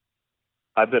pandemic,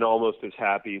 I've been almost as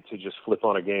happy to just flip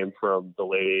on a game from the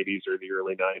late 80s or the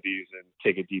early 90s and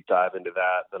take a deep dive into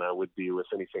that than I would be with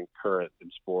anything current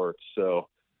in sports. So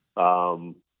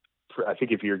I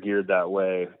think if you're geared that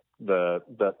way, the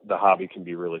hobby can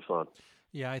be really fun.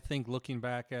 Yeah, I think looking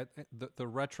back at the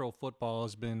retro football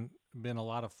has been a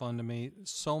lot of fun to me.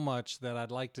 So much that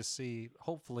I'd like to see.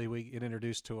 Hopefully, we get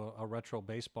introduced to a retro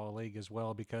baseball league as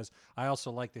well, because I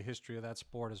also like the history of that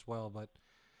sport as well. But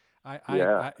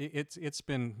it's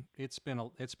been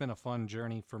a fun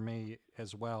journey for me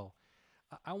as well.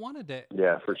 I wanted to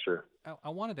for sure. I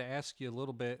wanted to ask you a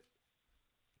little bit,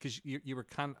 because you were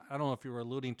kind of, I don't know if you were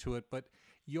alluding to it, but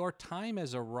your time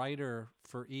as a writer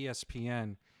for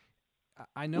ESPN,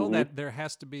 I know that there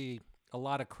has to be a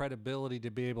lot of credibility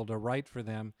to be able to write for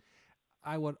them.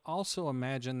 I would also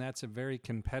imagine that's a very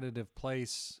competitive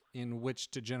place in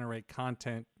which to generate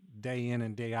content day in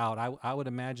and day out. I would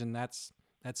imagine that's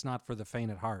not for the faint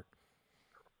at heart.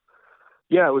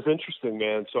 Yeah, it was interesting,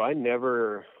 man. So I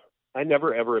never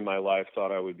ever in my life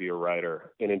thought I would be a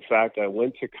writer. And in fact, I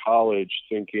went to college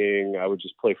thinking I would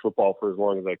just play football for as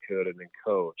long as I could and then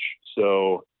coach.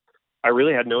 So I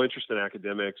really had no interest in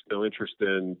academics, no interest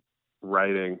in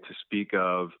writing to speak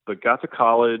of, but got to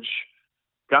college,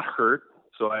 got hurt.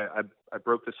 So I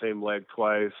broke the same leg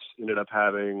twice, ended up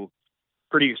having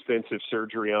pretty extensive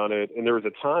surgery on it. And there was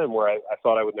a time where I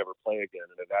thought I would never play again.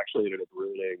 And it actually ended up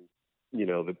ruining,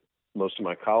 most of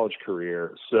my college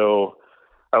career. So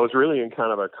I was really in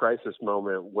kind of a crisis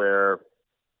moment where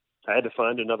I had to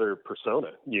find another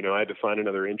persona. I had to find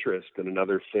another interest and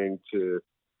another thing to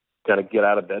kind of get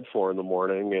out of bed for in the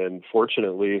morning. And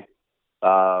fortunately,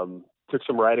 took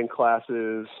some writing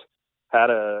classes, had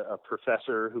a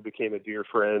professor who became a dear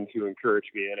friend who encouraged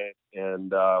me in it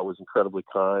and was incredibly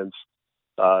kind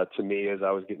to me as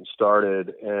I was getting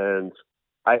started. And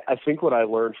I think what I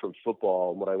learned from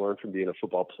football and what I learned from being a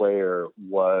football player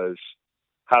was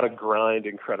how to grind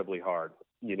incredibly hard.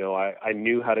 I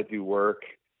knew how to do work.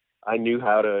 I knew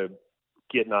how to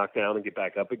get knocked down and get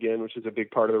back up again, which is a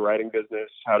big part of the writing business,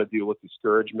 how to deal with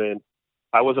discouragement.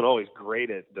 I wasn't always great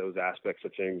at those aspects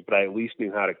of things, but I at least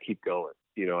knew how to keep going.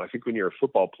 I think when you're a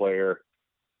football player,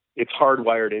 it's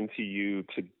hardwired into you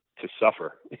to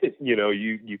suffer.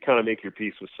 You kind of make your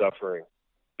peace with suffering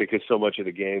because so much of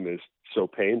the game is so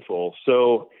painful.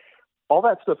 So all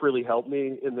that stuff really helped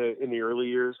me in the early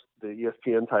years, the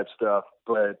ESPN type stuff.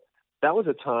 But that was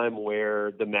a time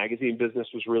where the magazine business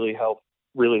was really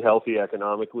healthy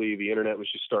economically. The internet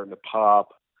was just starting to pop.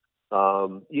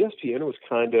 ESPN was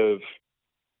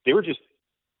they were just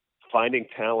finding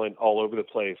talent all over the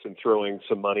place and throwing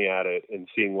some money at it and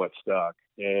seeing what stuck.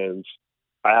 And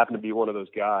I happened to be one of those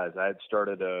guys. I had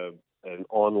started an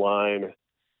online,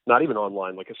 not even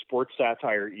online, like a sports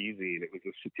satire e-zine. It was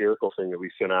a satirical thing that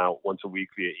we sent out once a week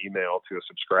via email to a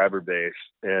subscriber base.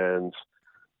 And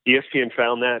ESPN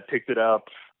found that, picked it up.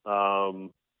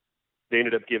 They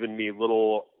ended up giving me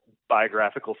little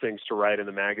biographical things to write in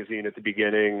the magazine at the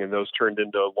beginning, and those turned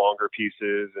into longer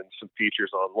pieces and some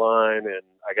features online. And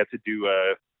I got to do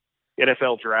a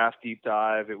NFL draft deep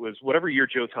dive. It was whatever year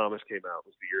Joe Thomas came out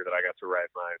was the year that I got to write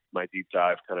my deep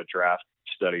dive kind of draft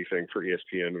study thing for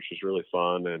ESPN, which was really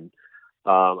fun. And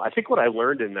I think what I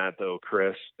learned in that, though,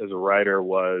 Chris, as a writer,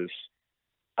 was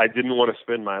I didn't want to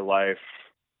spend my life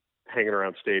hanging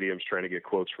around stadiums trying to get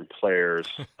quotes from players.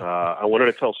 I wanted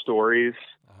to tell stories,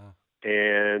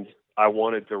 and I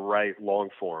wanted to write long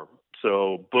form.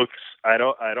 So books, I'd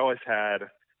always had,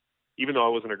 even though I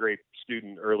wasn't a great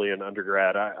student early in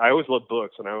undergrad, I always loved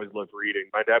books and I always loved reading.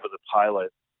 My dad was a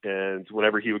pilot, and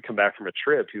whenever he would come back from a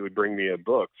trip, he would bring me a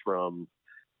book from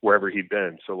wherever he'd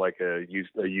been. So like a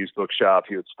used book shop,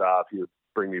 he would stop, he would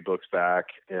bring me books back.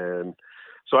 And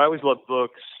so I always loved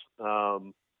books.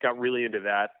 Got really into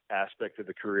that aspect of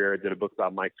the career. I did a book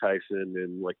about Mike Tyson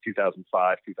in like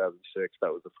 2005, 2006.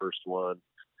 That was the first one.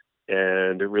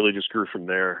 And it really just grew from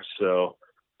there. So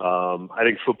I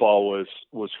think football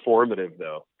was formative,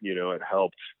 though. You know, it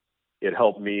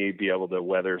helped me be able to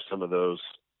weather some of those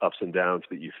ups and downs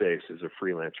that you face as a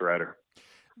freelance writer.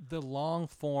 The long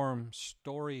form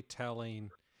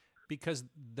storytelling, because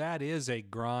that is a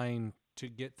grind to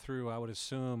get through, I would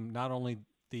assume, not only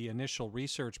the initial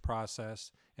research process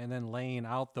and then laying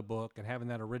out the book and having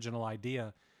that original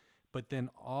idea, but then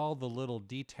all the little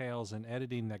details and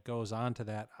editing that goes on to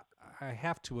that. I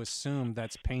have to assume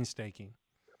that's painstaking.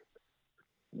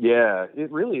 Yeah, it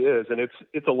really is. And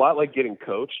it's a lot like getting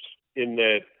coached, in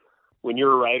that when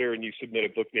you're a writer and you submit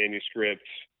a book manuscript,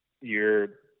 you're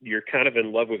kind of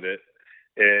in love with it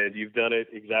and you've done it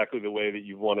exactly the way that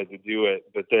you wanted to do it.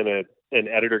 But then an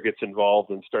editor gets involved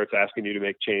and starts asking you to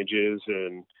make changes.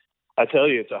 And I tell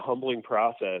you, it's a humbling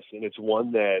process. And it's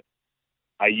one that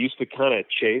I used to kind of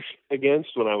chafe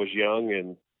against when I was young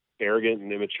and arrogant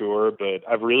and immature, but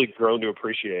I've really grown to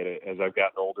appreciate it as I've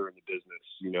gotten older in the business.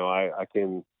 You know, I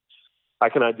can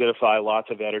identify lots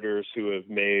of editors who have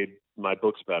made my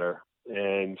books better.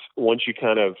 And once you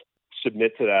kind of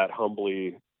submit to that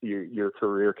humbly, your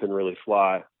career can really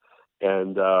fly.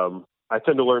 And I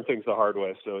tend to learn things the hard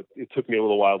way, so it took me a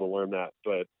little while to learn that.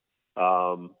 But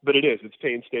it's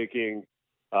painstaking.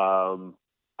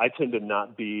 I tend to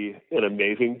not be an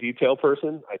amazing detail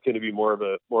person. I tend to be more of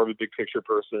a big picture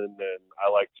person, and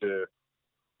I like to,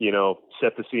 you know,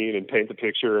 set the scene and paint the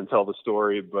picture and tell the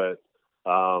story. But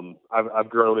I've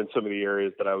grown in some of the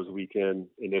areas that I was weak in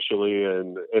initially,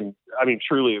 and I mean,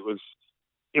 truly,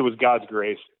 it was God's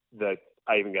grace that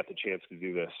I even got the chance to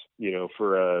do this. You know,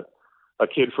 for a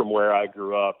kid from where I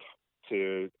grew up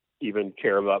to even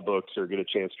care about books or get a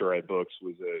chance to write books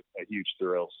was a huge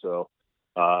thrill. So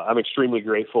I'm extremely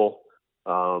grateful.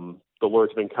 The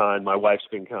Lord's been kind. My wife's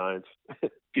been kind.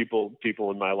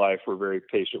 people in my life were very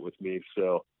patient with me.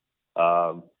 So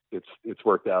it's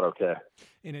worked out okay.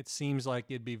 And it seems like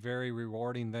it'd be very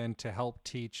rewarding then to help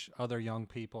teach other young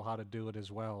people how to do it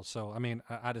as well. So, I mean,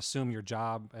 I'd assume your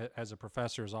job as a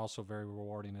professor is also very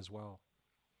rewarding as well.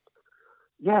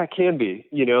 Yeah, it can be.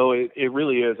 You know, it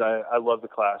really is. I love the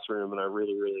classroom and I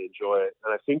really, really enjoy it.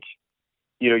 And I think,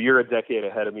 you know, you're a decade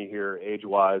ahead of me here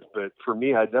age-wise, but for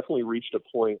me, I definitely reached a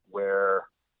point where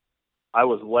I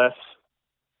was less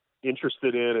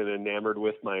interested in and enamored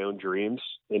with my own dreams.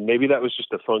 And maybe that was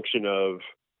just a function of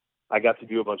I got to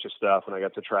do a bunch of stuff and I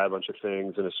got to try a bunch of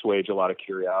things and assuage a lot of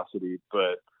curiosity.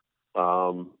 But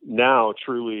now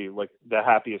truly, like, the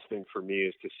happiest thing for me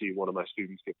is to see one of my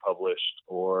students get published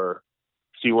or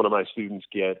see one of my students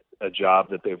get a job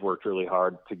that they've worked really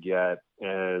hard to get,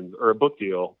 or a book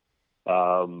deal.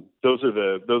 Those are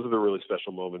the really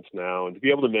special moments now. And to be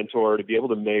able to mentor, to be able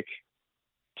to make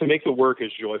the work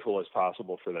as joyful as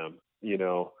possible for them. You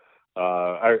know,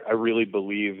 I really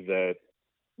believe that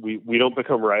we don't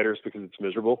become writers because it's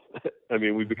miserable. I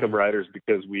mean, we become writers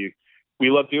because we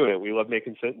love doing it. We love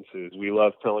making sentences. We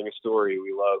love telling a story.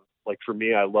 We love, like, for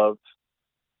me, I loved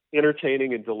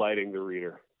entertaining and delighting the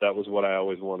reader. That was what I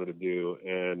always wanted to do.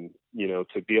 And, you know,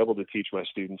 to be able to teach my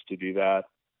students to do that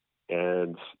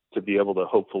and to be able to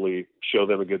hopefully show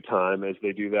them a good time as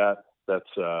they do that, that's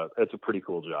a pretty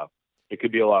cool job. It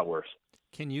could be a lot worse.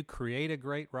 Can you create a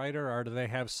great writer, or do they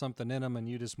have something in them and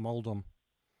you just mold them?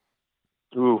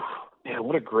 Ooh, man,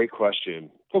 what a great question.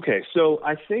 Okay, so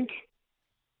I think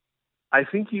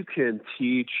you can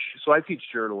teach. So I teach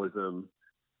journalism.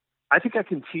 I think I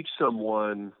can teach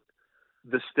someone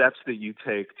the steps that you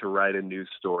take to write a news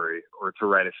story or to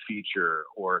write a feature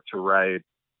or to write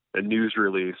a news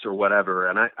release or whatever.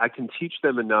 And I can teach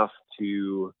them enough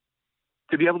to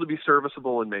to be able to be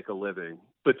serviceable and make a living.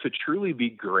 But to truly be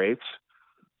great,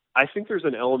 I think there's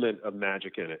an element of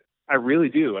magic in it. I really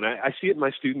do. And I see it in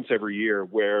my students every year,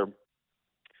 where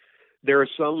there are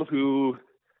some who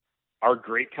are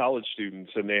great college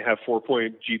students and they have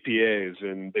 4-point GPAs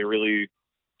and they really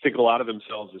think a lot of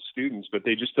themselves as students, but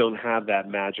they just don't have that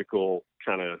magical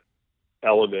kind of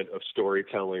element of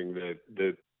storytelling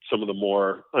that some of the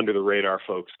more under the radar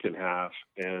folks can have.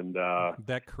 And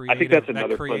that creative, I think that's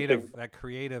another fun thing. That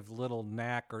creative little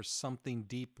knack or something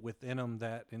deep within them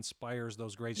that inspires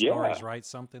those great stories, right?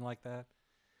 Something like that.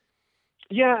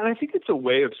 Yeah, and I think it's a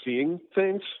way of seeing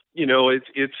things. You know, it's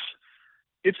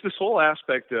this whole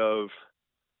aspect of,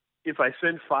 if I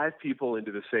send 5 people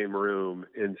into the same room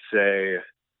and say,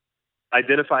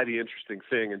 identify the interesting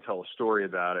thing and tell a story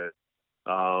about it,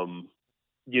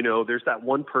 you know, there's that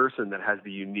one person that has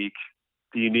the unique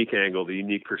angle, the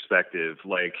unique perspective.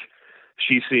 Like,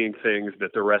 she's seeing things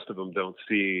that the rest of them don't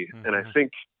see. Mm-hmm. And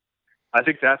I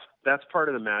think that's part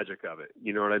of the magic of it.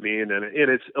 You know what I mean? And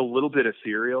it's a little bit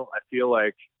ethereal. I feel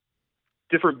like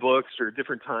different books or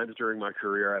different times during my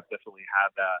career, I've definitely had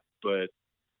that. But,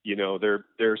 you know, there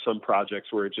are some projects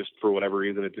where it just, for whatever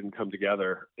reason, it didn't come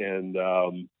together. And,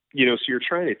 you know, so you're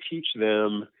trying to teach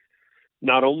them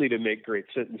not only to make great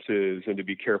sentences and to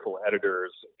be careful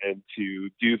editors and to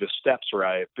do the steps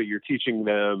right, but you're teaching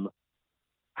them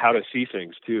how to see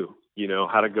things too. You know,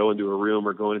 how to go into a room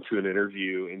or go into an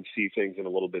interview and see things in a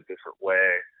little bit different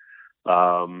way,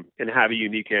 and have a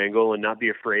unique angle and not be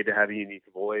afraid to have a unique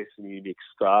voice and a unique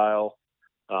style.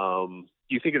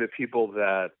 You think of the people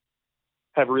that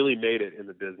have really made it in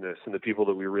the business and the people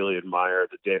that we really admire,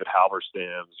 the David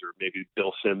Halberstams or maybe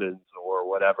Bill Simmons or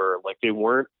whatever, like they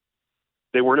weren't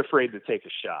afraid to take a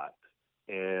shot.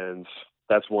 And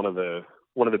that's one of the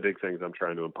big things I'm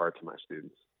trying to impart to my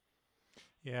students.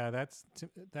 Yeah,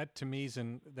 that to me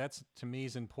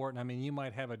is important. I mean, you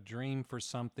might have a dream for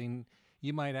something,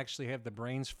 you might actually have the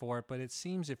brains for it, but it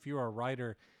seems if you're a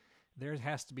writer, there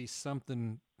has to be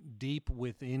something deep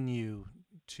within you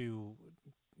to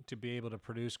be able to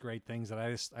produce great things that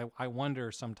I wonder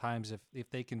sometimes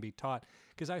if they can be taught.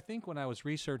 Because I think when I was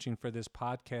researching for this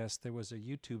podcast, there was a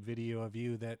YouTube video of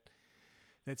you that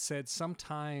said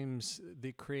sometimes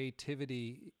the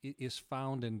creativity is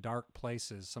found in dark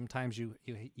places. Sometimes you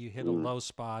hit a low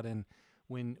spot, and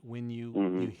when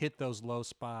you hit those low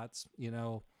spots, you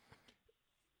know,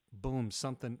 boom,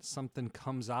 something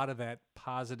comes out of that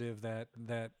positive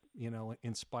that you know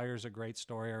inspires a great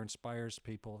story or inspires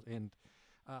people. And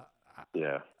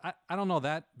I don't know,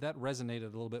 that resonated a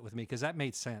little bit with me because that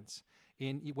made sense.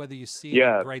 In whether you see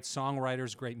great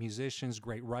songwriters, great musicians,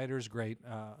 great writers, great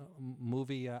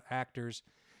movie actors,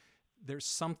 there's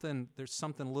something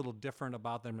a little different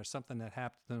about them. There's something that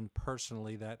happened to them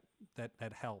personally that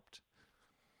helped.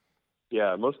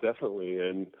 Yeah, most definitely,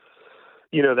 and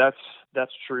you know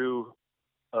that's true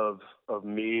of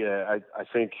me. I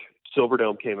think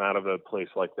Silverdome came out of a place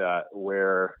like that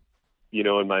where, you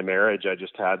know, in my marriage, I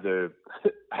just had to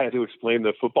explain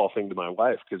the football thing to my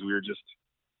wife because we were just,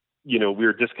 you know, we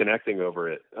were disconnecting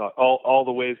over it. All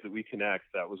the ways that we connect,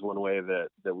 that was one way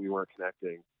that we weren't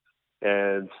connecting.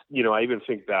 And, you know, I even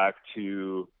think back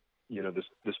to, you know,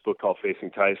 this book called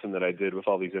Facing Tyson that I did with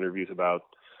all these interviews about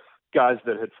guys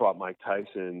that had fought Mike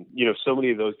Tyson. You know, so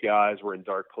many of those guys were in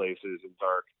dark places and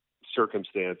dark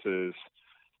circumstances,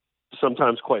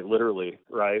 sometimes quite literally,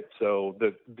 right? So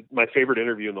my favorite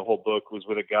interview in the whole book was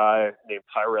with a guy named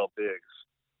Tyrell Biggs,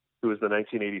 who was the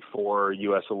 1984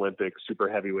 U.S. Olympic super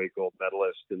heavyweight gold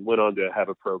medalist and went on to have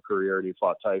a pro career, and he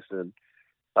fought Tyson.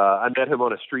 I met him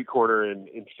on a street corner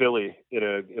in Philly in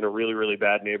a really, really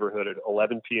bad neighborhood at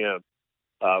 11 p.m.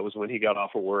 Was when he got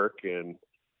off of work, and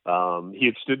he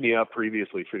had stood me up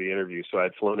previously for the interview. So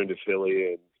I'd flown into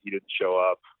Philly and he didn't show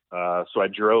up. So I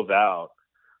drove out,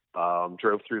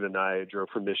 drove through the night, drove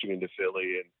from Michigan to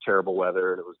Philly in terrible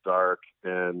weather, and it was dark,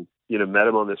 and, you know, met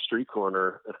him on this street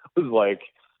corner. And I was like,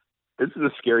 this is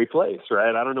a scary place,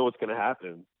 right? I don't know what's going to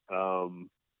happen.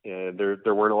 And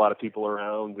there weren't a lot of people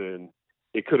around, and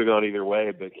it could have gone either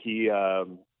way, but he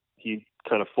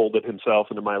kind of folded himself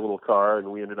into my little car,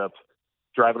 and we ended up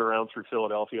driving around through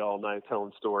Philadelphia all night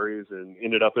telling stories, and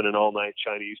ended up in an all-night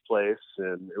Chinese place.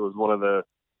 And it was one of the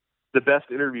best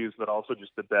interviews, but also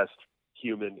just the best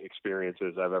human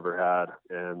experiences I've ever had.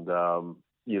 And,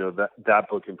 you know, that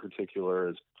book in particular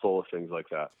is full of things like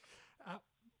that.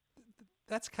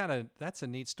 That's a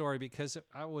neat story, because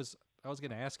I was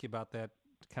going to ask you about that,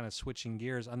 kind of switching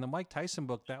gears. On the Mike Tyson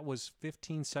book, that was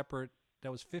 15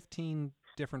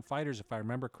 different fighters, if I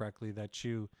remember correctly, that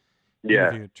you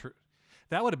interviewed.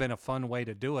 That would have been a fun way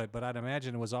to do it, but I'd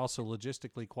imagine it was also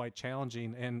logistically quite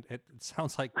challenging, and it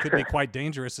sounds like could be quite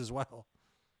dangerous as well.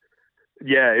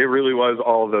 Yeah, it really was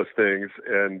all of those things.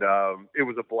 And it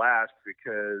was a blast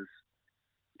because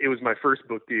it was my first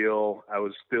book deal. I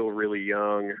was still really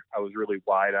young. I was really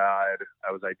wide-eyed.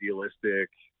 I was idealistic.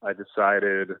 I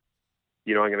decided,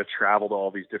 I'm going to travel to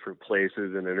all these different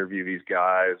places and interview these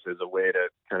guys as a way to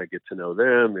kind of get to know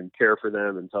them and care for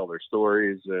them and tell their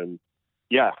stories. And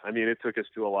yeah, I mean, it took us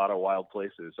to a lot of wild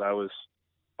places. I was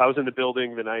in the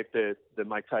building the night that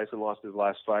Mike Tyson lost his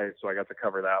last fight, so I got to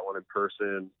cover that one in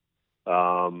person.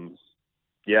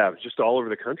 Yeah, it was just all over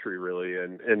the country, really.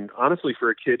 And honestly, for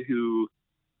a kid who,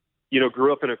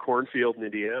 grew up in a cornfield in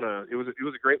Indiana, it was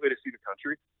a great way to see the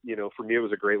country. For me, it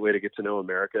was a great way to get to know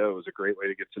America. It was a great way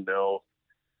to get to know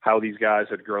how these guys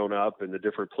had grown up and the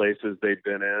different places they'd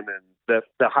been in, and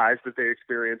the highs that they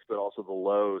experienced, but also the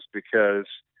lows, because,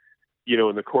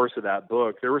 in the course of that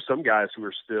book, there were some guys who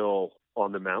were still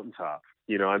on the mountaintop.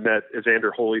 I met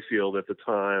Evander Holyfield at the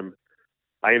time.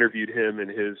 I interviewed him in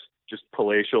his just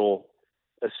palatial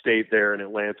estate there in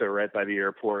Atlanta, right by the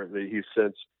airport, that he's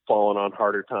since fallen on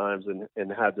harder times and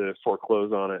had to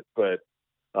foreclose on it. But,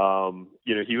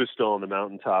 he was still on the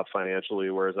mountaintop financially,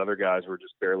 whereas other guys were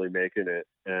just barely making it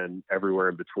and everywhere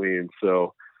in between.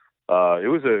 So, it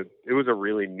was a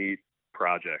really neat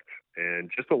project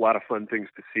and just a lot of fun things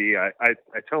to see. I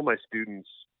tell my students,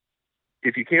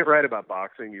 if you can't write about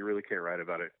boxing, you really can't write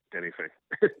about anything.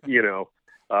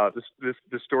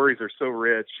 The stories are so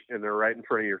rich and they're right in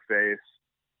front of your face.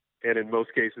 And in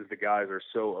most cases, the guys are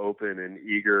so open and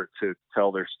eager to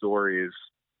tell their stories,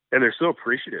 and they're so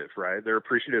appreciative, right? They're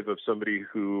appreciative of somebody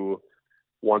who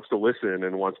wants to listen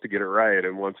and wants to get it right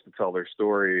and wants to tell their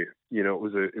story.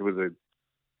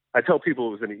 I tell people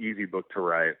it was an easy book to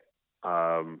write,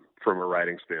 from a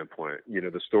writing standpoint.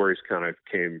 The stories kind of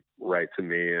came right to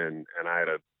me, and I had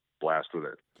a blast with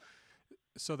it.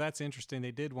 So that's interesting.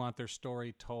 They did want their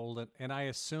story told, and I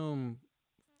assume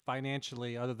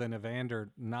financially, other than Evander,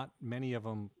 not many of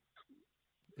them.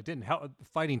 It didn't help.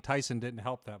 Fighting Tyson didn't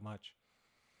help that much.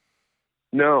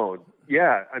 No,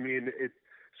 yeah, I mean,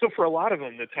 so for a lot of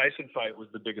them, the Tyson fight was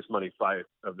the biggest money fight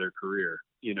of their career.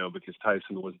 Because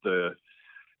Tyson was the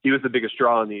biggest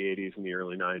draw in the '80s and the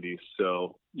early '90s.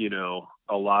 So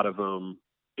a lot of them,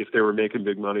 if they were making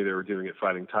big money, they were doing it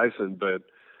fighting Tyson, but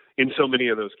in so many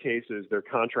of those cases, their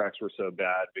contracts were so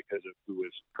bad because of who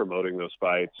was promoting those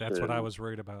fights. That's what I was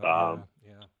worried about.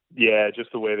 Yeah,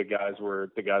 just the way the guys were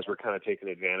kind of taken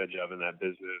advantage of in that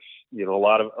business. A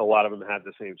lot of them had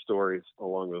the same stories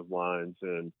along those lines,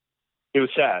 and it was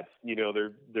sad.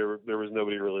 There was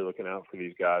nobody really looking out for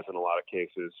these guys in a lot of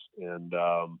cases, and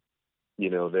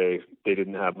they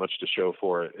didn't have much to show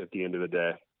for it at the end of the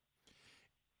day.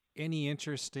 Any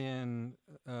interest in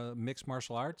mixed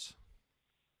martial arts?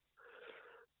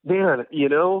 Man,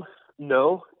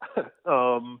 no.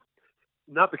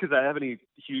 Not because I have any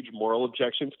huge moral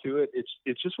objections to it.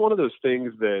 It's just one of those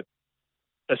things that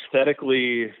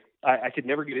aesthetically I could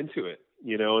never get into it,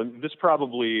 and this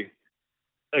probably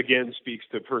again speaks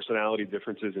to personality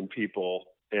differences in people,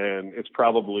 and it's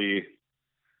probably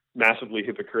massively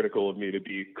hypocritical of me to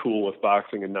be cool with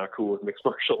boxing and not cool with mixed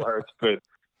martial arts. But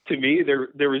to me,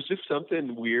 there was just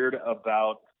something weird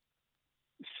about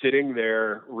sitting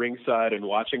there ringside and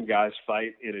watching guys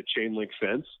fight in a chain link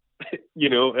fence.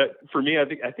 For me, I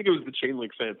think it was the chain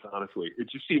link fence, honestly. It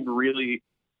just seemed really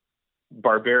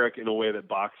barbaric in a way that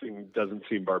boxing doesn't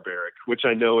seem barbaric, which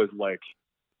I know is like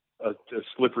a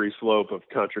slippery slope of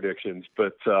contradictions.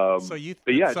 But so the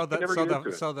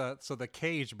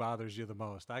cage bothers you the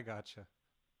most. I gotcha.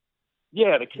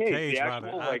 Yeah, the cage, the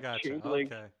actual chain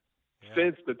link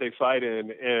fence that they fight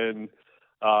in, and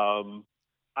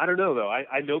I don't know though.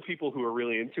 I know people who are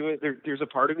really into it. There's a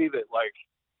part of me that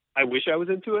I wish I was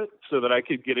into it so that I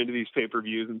could get into these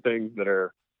pay-per-views and things that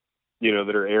are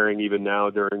airing even now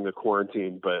during the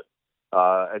quarantine. But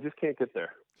I just can't get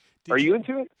there. Are you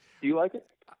into it? Do you like it?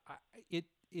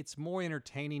 It's more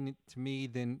entertaining to me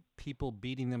than people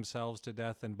beating themselves to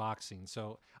death in boxing.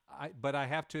 So, but I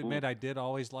have to admit, I did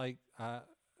always like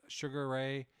Sugar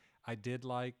Ray. I did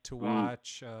like to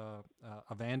watch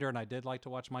Evander, and I did like to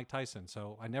watch Mike Tyson.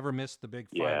 So I never missed the big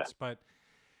fights. But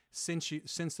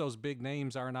since those big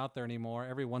names aren't out there anymore,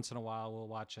 every once in a while we'll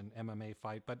watch an MMA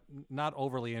fight, but not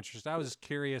overly interested. I was just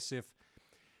curious if,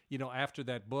 after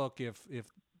that book, if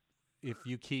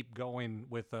you keep going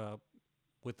with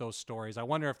those stories. I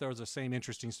wonder if there was the same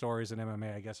interesting stories in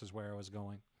MMA, I guess is where I was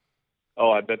going. Oh,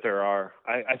 I bet there are.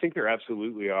 I think there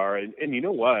absolutely are. And you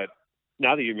know what?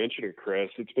 Now that you mention it,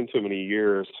 Chris, it's been so many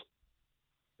years.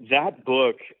 That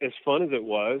book, as fun as it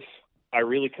was, I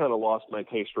really kind of lost my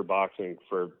taste for boxing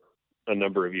for a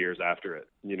number of years after it.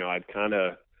 I kind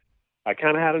of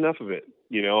had enough of it.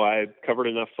 I had covered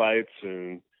enough fights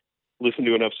and listened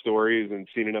to enough stories and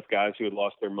seen enough guys who had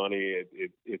lost their money.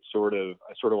 I sort of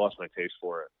lost my taste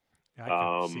for it. I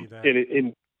can see that.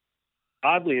 And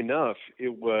oddly enough,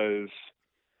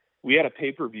 we had a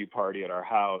pay-per-view party at our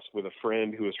house with a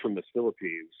friend who was from the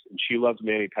Philippines, and she loves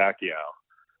Manny Pacquiao.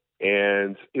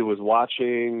 And it was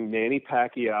watching Manny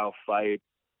Pacquiao fight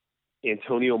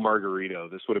Antonio Margarito.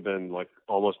 This would have been like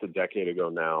almost a decade ago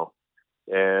now.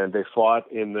 And they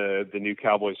fought in the new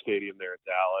Cowboy Stadium there in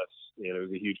Dallas, and it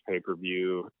was a huge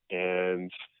pay-per-view.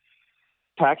 And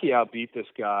Pacquiao beat this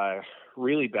guy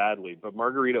really badly, but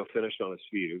Margarito finished on his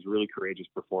feet. It was a really courageous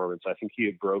performance. I think he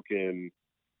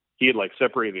had like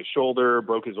separated his shoulder,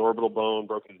 broke his orbital bone,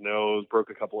 broke his nose, broke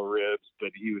a couple of ribs,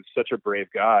 but he was such a brave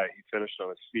guy. He finished on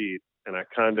his feet. And I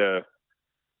kind of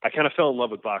fell in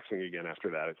love with boxing again after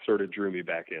that. It sort of drew me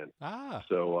back in.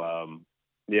 So,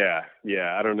 yeah,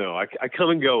 I don't know. I come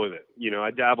and go with it.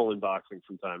 I dabble in boxing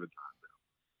from time to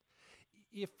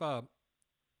time.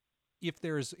 If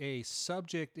there's a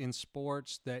subject in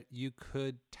sports that you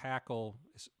could tackle,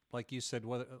 like you said,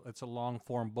 whether it's a long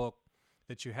form book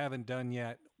that you haven't done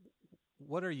yet,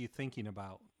 what are you thinking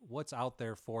about? What's out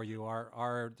there for you?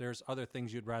 Are there's other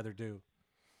things you'd rather do?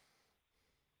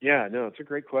 Yeah, no, it's a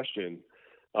great question.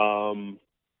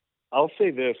 I'll say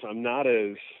this: I'm not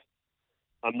as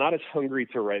hungry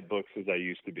to write books as I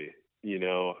used to be.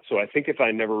 So I think if I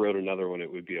never wrote another one,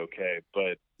 it would be okay.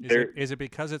 But is it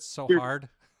because it's so hard?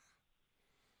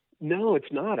 No,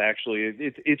 it's not actually.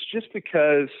 It's just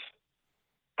because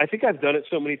I think I've done it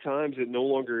so many times it no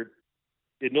longer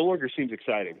seems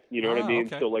exciting. You know what I mean?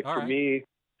 Okay. So like for me,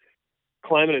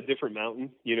 climbing a different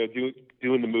mountain,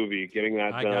 doing the movie, getting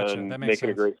that done, gotcha. That makes making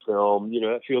sense. a great film,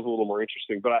 that feels a little more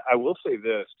interesting. But I will say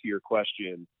this to your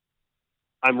question.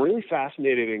 I'm really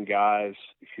fascinated in guys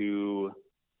who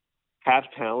have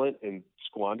talent and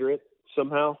squander it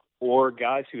somehow, or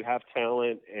guys who have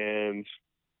talent and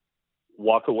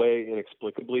walk away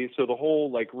inexplicably. So the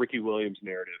whole like Ricky Williams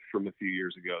narrative from a few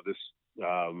years ago, this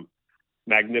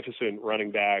magnificent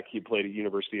running back, he played at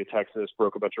University of Texas,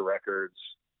 broke a bunch of records,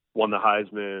 won the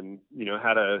Heisman,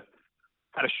 had a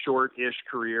short-ish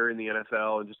career in the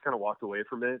NFL and just kind of walked away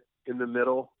from it in the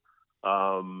middle.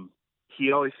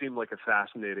 He always seemed like a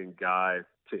fascinating guy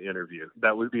to interview.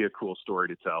 That would be a cool story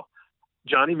to tell.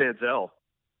 Johnny Manziel,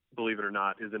 believe it or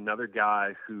not, is another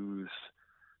guy whose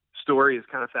story is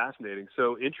kind of fascinating.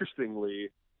 So interestingly,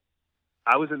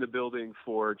 I was in the building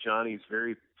for Johnny's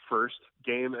very first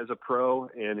game as a pro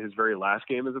and his very last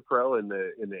game as a pro in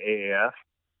the AAF.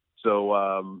 So,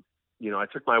 I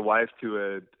took my wife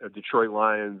to a Detroit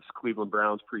Lions Cleveland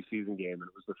Browns preseason game, and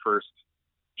it was the first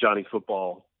Johnny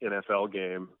football NFL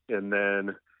game. And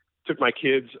then took my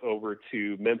kids over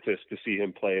to Memphis to see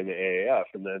him play in the AAF.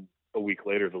 And then a week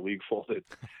later, the league folded.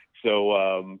 So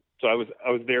I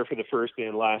was there for the first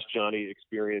and last Johnny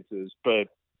experiences, but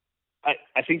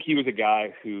I think he was a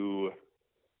guy who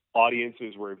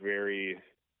audiences were very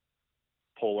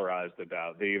polarized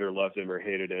about. They either loved him or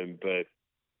hated him, but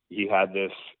he had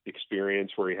this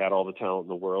experience where he had all the talent in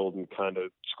the world and kind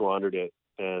of squandered it.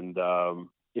 And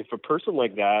if a person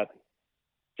like that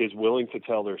is willing to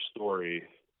tell their story,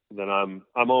 then I'm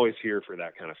always here for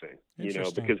that kind of thing,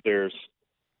 because there's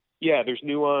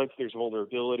nuance, there's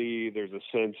vulnerability, there's a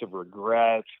sense of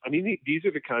regret. I mean, these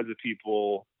are the kinds of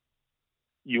people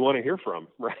you want to hear from,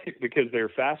 right? Because they're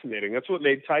fascinating. That's what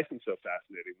made Tyson so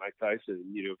fascinating. Mike Tyson,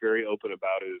 very open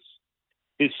about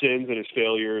his sins and his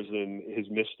failures and his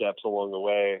missteps along the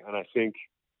way. And I think,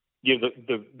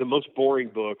 the most boring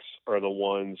books are the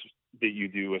ones that you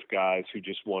do with guys who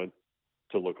just want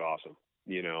to look awesome.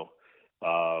 They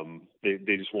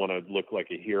just want to look like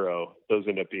a hero. Those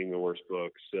end up being the worst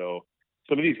books. So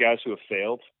some of these guys who have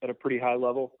failed at a pretty high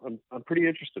level, I'm pretty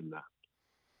interested in that.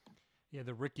 Yeah,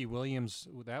 the Ricky Williams,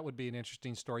 that would be an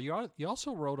interesting story. You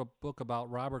also wrote a book about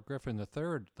Robert Griffin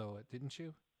III, though, didn't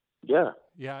you? Yeah.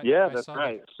 Yeah, that's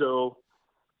right. So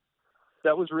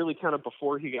that was really kind of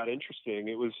before he got interesting.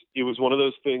 It was one of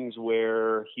those things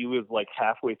where he was like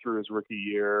halfway through his rookie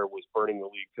year, was burning the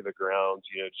league to the ground,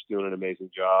 just doing an amazing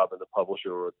job, and the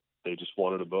publisher, they just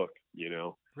wanted a book,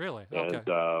 Really? Okay.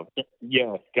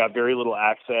 And got very little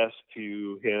access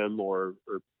to him or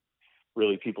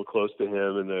really people close to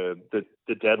him, and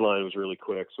the deadline was really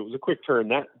quick. So it was a quick turn.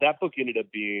 That book ended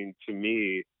up being, to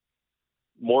me,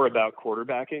 more about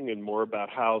quarterbacking and more about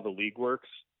how the league works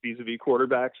vis-a-vis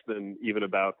quarterbacks than even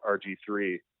about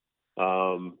RG3.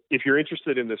 If you're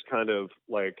interested in this kind of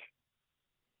like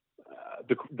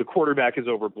the quarterback is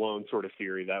overblown sort of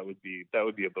theory. That would be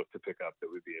a book to pick up. That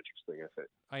would be interesting, I think.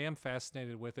 I am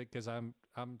fascinated with it because I'm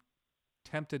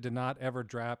tempted to not ever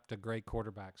draft a great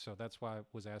quarterback. So that's why I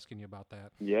was asking you about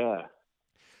that. Yeah.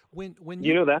 When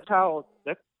that's how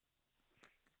that.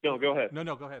 No, go ahead. No,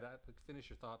 go ahead. Finish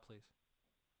your thought, please.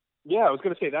 Yeah, I was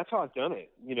going to say that's how I've done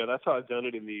it. That's how I've done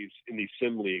it in these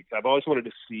sim leagues. I've always wanted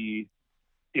to see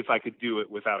if I could do it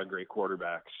without a great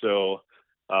quarterback. So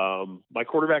my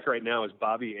quarterback right now is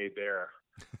Bobby Hebert,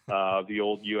 the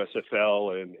old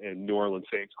USFL and New Orleans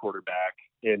Saints quarterback,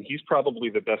 and he's probably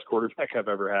the best quarterback I've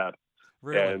ever had.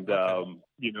 Really? And okay.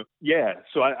 yeah.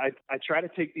 So I try to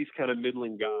take these kind of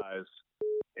middling guys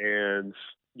and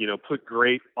put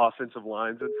great offensive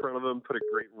lines in front of them, put a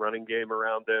great running game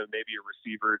around them, maybe a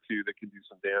receiver or two that can do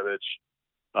some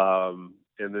damage,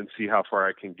 and then see how far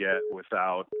I can get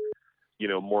without,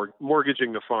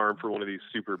 mortgaging the farm for one of these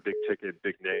super big ticket,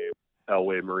 big name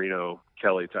Elway, Marino,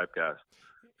 Kelly type guys.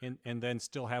 And then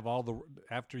still have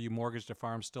after you mortgage the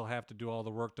farm, still have to do all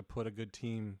the work to put a good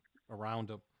team around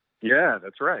them. Yeah,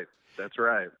 that's right.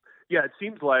 Yeah, it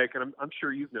seems like, and I'm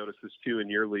sure you've noticed this too in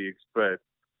your leagues, but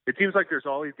it seems like there's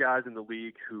all these guys in the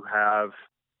league who have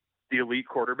the elite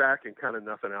quarterback and kind of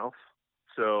nothing else.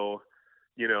 So,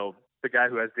 the guy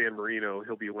who has Dan Marino,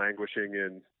 he'll be languishing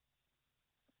in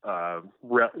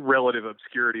relative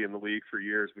obscurity in the league for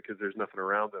years because there's nothing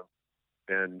around him.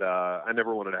 And I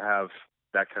never wanted to have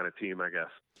that kind of team, I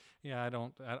guess. Yeah,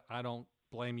 I don't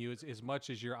blame you. As much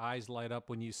as your eyes light up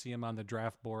when you see him on the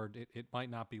draft board, it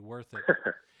might not be worth it.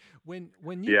 When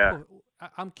you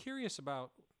I'm curious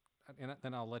about, and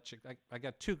then I'll let you. I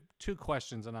got two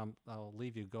questions, and I'll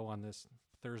leave you go on this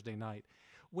Thursday night.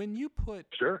 When you put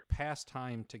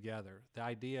Pastime together, the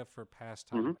idea for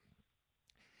Pastime,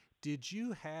 did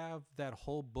you have that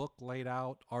whole book laid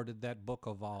out, or did that book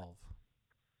evolve?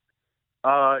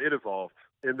 It evolved,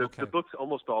 and the books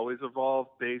almost always evolve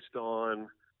based on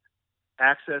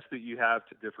access that you have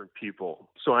to different people.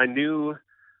 So I knew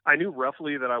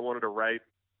roughly that I wanted to write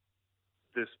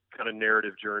this kind of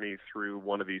narrative journey through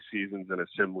one of these seasons in a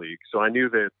sim league. So I knew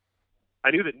that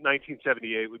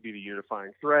 1978 would be the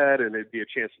unifying thread, and it'd be a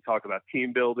chance to talk about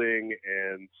team building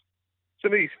and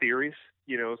some of these theories,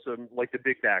 some like the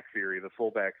big back theory, the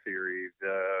fullback theory,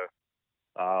 the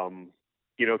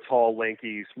tall,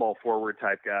 lanky, small forward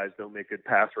type guys don't make good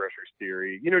pass rushers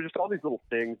theory. Just all these little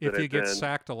things. If you get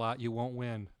sacked a lot, you won't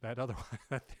win. That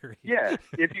theory. Yeah,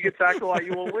 if you get sacked a lot,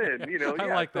 you won't win. I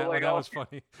like that. That was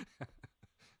funny.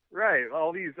 Right,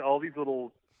 all these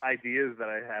little ideas that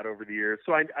I had over the years.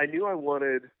 So I knew I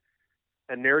wanted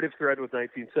a narrative thread with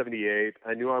 1978.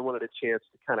 I knew I wanted a chance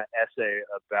to kind of essay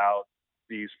about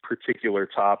these particular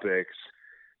topics,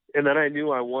 and then I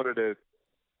knew I wanted an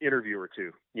interview or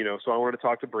two. So I wanted to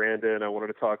talk to Brandon. I wanted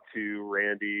to talk to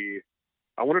Randy.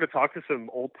 I wanted to talk to some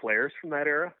old players from that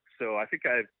era. So I think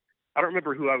I don't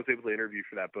remember who I was able to interview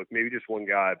for that book. Maybe just one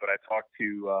guy, but I talked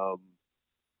to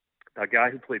a guy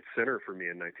who played center for me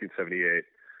in 1978,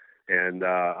 and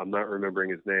I'm not remembering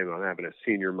his name. I'm having a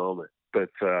senior moment, but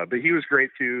he was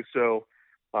great too. So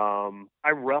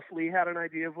I roughly had an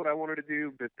idea of what I wanted to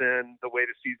do, but then the way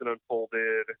the season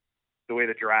unfolded, the way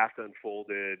the draft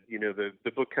unfolded,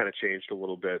 the book kind of changed a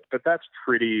little bit. But I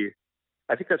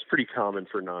think that's pretty common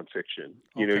for nonfiction.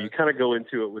 You kind of go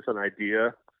into it with an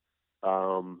idea,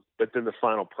 but then the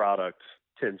final product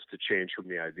tends to change from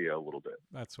the idea a little bit.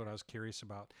 That's what I was curious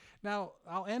about. Now,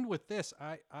 I'll end with this.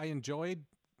 I enjoyed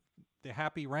the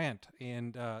happy rant,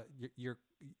 and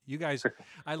you guys,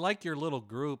 I like your little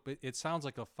group. It sounds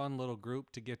like a fun little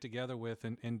group to get together with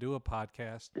and do a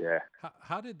podcast. Yeah.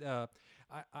 How did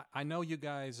I know you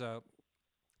guys?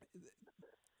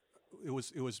 It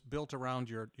was built around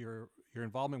your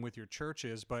involvement with your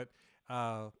churches, but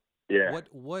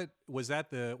what was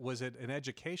that? Was it an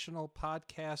educational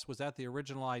podcast? Was that the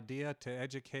original idea to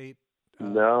educate?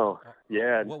 No.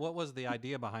 Yeah. What was the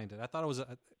idea behind it? I thought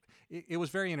it was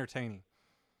very entertaining.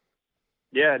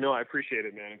 Yeah, no, I appreciate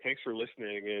it, man. And thanks for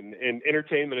listening. And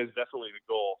entertainment is definitely the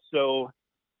goal. So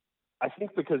I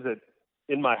think because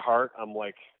in my heart, I'm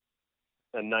like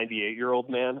a 98-year-old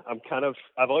man.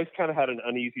 I've always kind of had an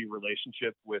uneasy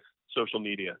relationship with social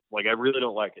media. Like, I really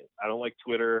don't like it. I don't like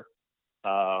Twitter.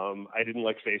 I didn't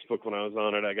like Facebook when I was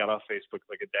on it. I got off Facebook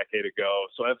like a decade ago.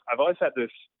 So I've always had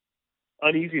this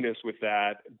uneasiness with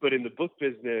that. But in the book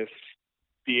business,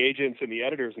 the agents and the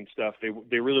editors and stuff,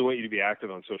 they really want you to be active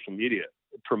on social media,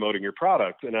 promoting your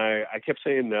product. And I kept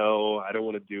saying, no, I don't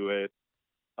want to do it.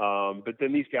 But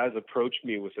then these guys approached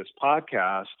me with this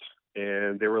podcast,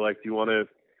 and they were like, do you want to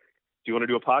do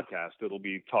a podcast? It'll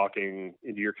be talking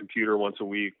into your computer once a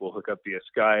week. We'll hook up via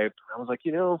Skype. I was like,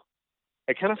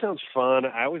 it kind of sounds fun.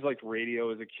 I always liked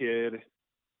radio as a kid.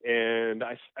 And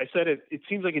I said it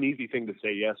seems like an easy thing to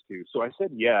say yes to. So I said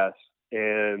yes.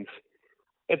 And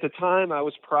at the time, I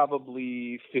was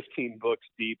probably 15 books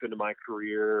deep into my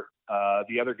career.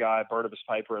 The other guy, Barnabas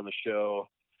Piper, on the show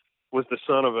was the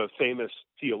son of a famous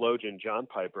theologian, John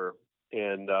Piper,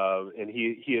 and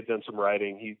he had done some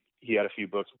writing. He had a few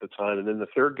books at the time. And then the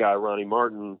third guy, Ronnie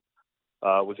Martin,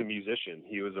 was a musician.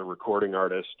 He was a recording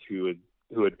artist who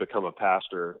had become a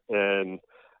pastor, and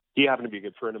he happened to be a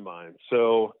good friend of mine.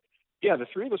 So yeah, the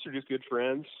three of us are just good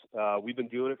friends. We've been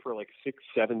doing it for like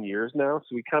 6-7 years now.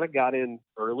 So we kind of got in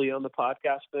early on the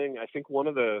podcast thing. I think one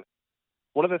of the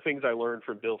things I learned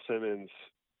from Bill Simmons,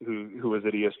 who was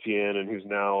at ESPN and who's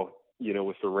now,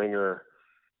 with The Ringer,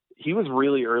 he was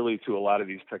really early to a lot of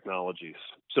these technologies.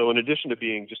 So in addition to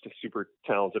being just a super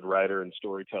talented writer and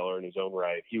storyteller in his own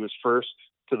right, he was first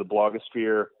to the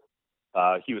blogosphere.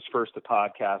 He was first to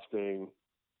podcasting.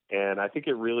 And I think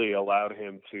it really allowed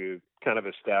him to kind of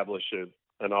establish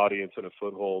an audience and a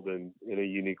foothold in a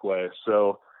unique way.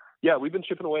 So yeah, we've been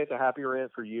chipping away at the Happy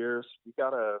Rant for years. We've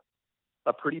got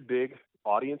a pretty big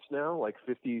audience now, like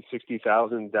 50,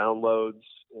 60,000 downloads,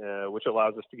 which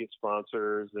allows us to get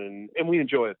sponsors, and we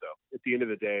enjoy it though. At the end of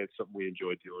the day, it's something we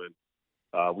enjoy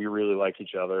doing. We really like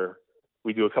each other.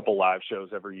 We do a couple live shows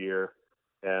every year,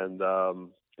 and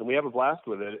we have a blast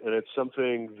with it. And it's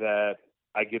something that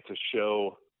I get to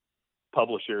show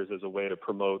publishers as a way to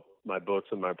promote my books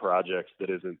and my projects that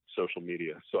isn't social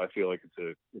media. So I feel like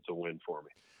it's a win for me.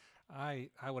 I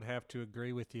would have to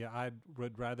agree with you. I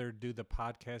would rather do the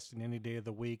podcast in any day of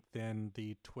the week than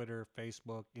the Twitter,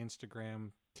 Facebook,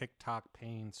 Instagram, TikTok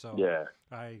pain. So yeah,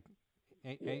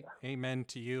 amen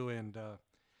to you and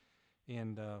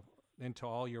to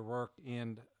all your work.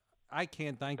 And I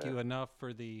can't thank you enough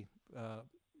for the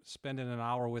spending an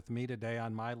hour with me today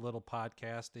on my little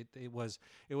podcast. It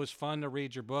was fun to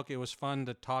read your book. It was fun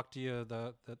to talk to you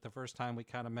the first time we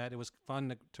kind of met. It was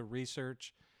fun to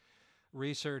research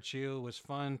you. It was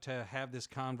fun to have this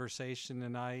conversation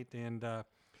tonight, and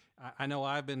I know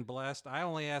I've been blessed. I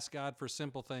only ask God for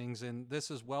simple things, and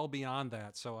this is well beyond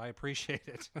that, so I appreciate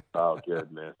it. Oh,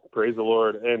 good, man. Praise the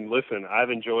Lord. And listen, I've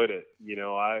enjoyed it.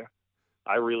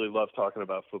 I really love talking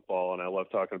about football, and I love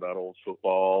talking about old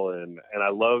football, and I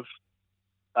love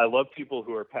people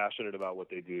who are passionate about what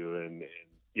they do. And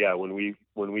yeah, when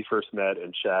we first met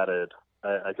and chatted,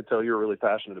 I could tell you were really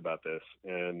passionate about this,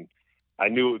 and I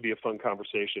knew it would be a fun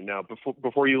conversation. Now,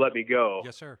 before you let me go,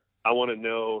 yes, sir, I want to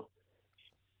know,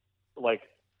 like,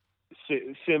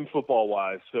 sim football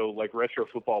wise, so like retro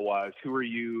football wise, who are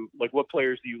you, like, what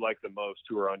players do you like the most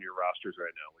who are on your rosters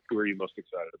right now? Like, who are you most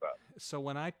excited about? So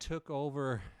when I took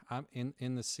over in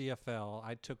the CFL,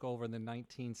 I took over the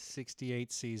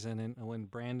 1968 season, and when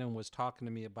Brandon was talking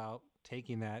to me about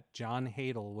taking that, John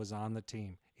Hadel was on the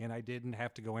team, and I didn't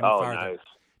have to go any farther. Nice.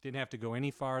 Didn't have to go any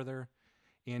farther.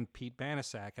 In Pete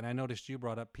Banaszak, and I noticed you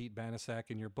brought up Pete Banaszak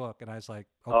in your book, and I was like,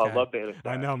 okay. Oh, I love Banaszak.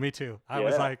 I know, me too. I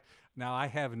was like, now I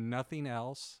have nothing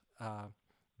else,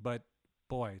 but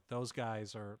boy, those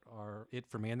guys are it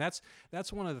for me. And that's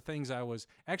one of the things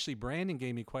actually, Brandon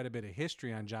gave me quite a bit of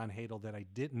history on John Hadel that I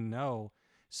didn't know,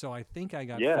 so I think I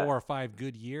got 4 or 5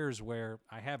 good years where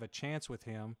I have a chance with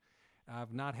him.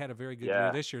 I've not had a very good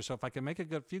year this year, so if I can make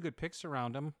a few good picks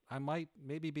around him, I might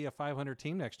maybe be a 500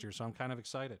 team next year, so I'm kind of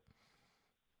excited.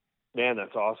 Man,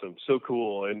 that's awesome. So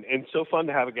cool. And so fun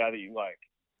to have a guy that you like.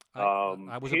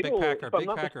 I was a big Packer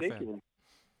fan.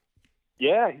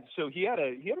 Yeah. So he had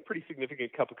a pretty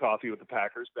significant cup of coffee with the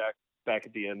Packers back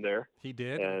at the end there. He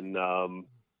did. And,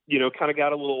 kind of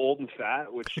got a little old and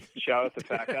fat, which shout out to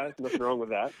fat guys. Nothing wrong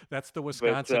with that. That's the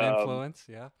Wisconsin influence.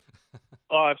 Yeah.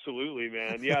 Oh, absolutely,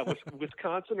 man. Yeah.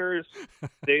 Wisconsiners,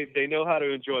 they know how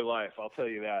to enjoy life. I'll tell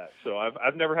you that. So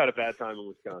I've never had a bad time in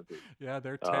Wisconsin. Yeah.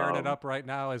 They're tearing it up right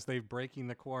now as they're breaking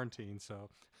the quarantine. So.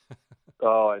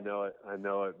 Oh, I know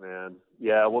it, man.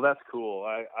 Yeah. Well, that's cool.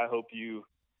 I hope you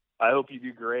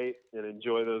do great and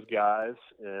enjoy those guys.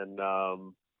 And,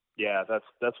 yeah,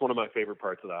 that's one of my favorite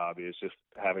parts of the hobby is just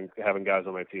having guys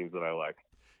on my teams that I like.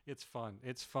 It's fun.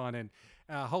 And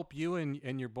I hope you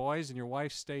and your boys and your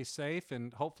wife stay safe,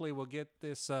 and hopefully we'll get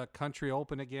this country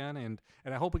open again, and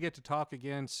I hope we get to talk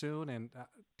again soon. And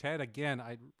Ted, again,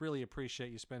 I really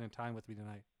appreciate you spending time with me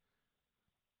tonight.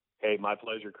 Hey, my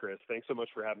pleasure, Chris. Thanks so much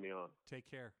for having me on. Take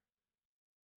care.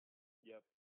 Yep.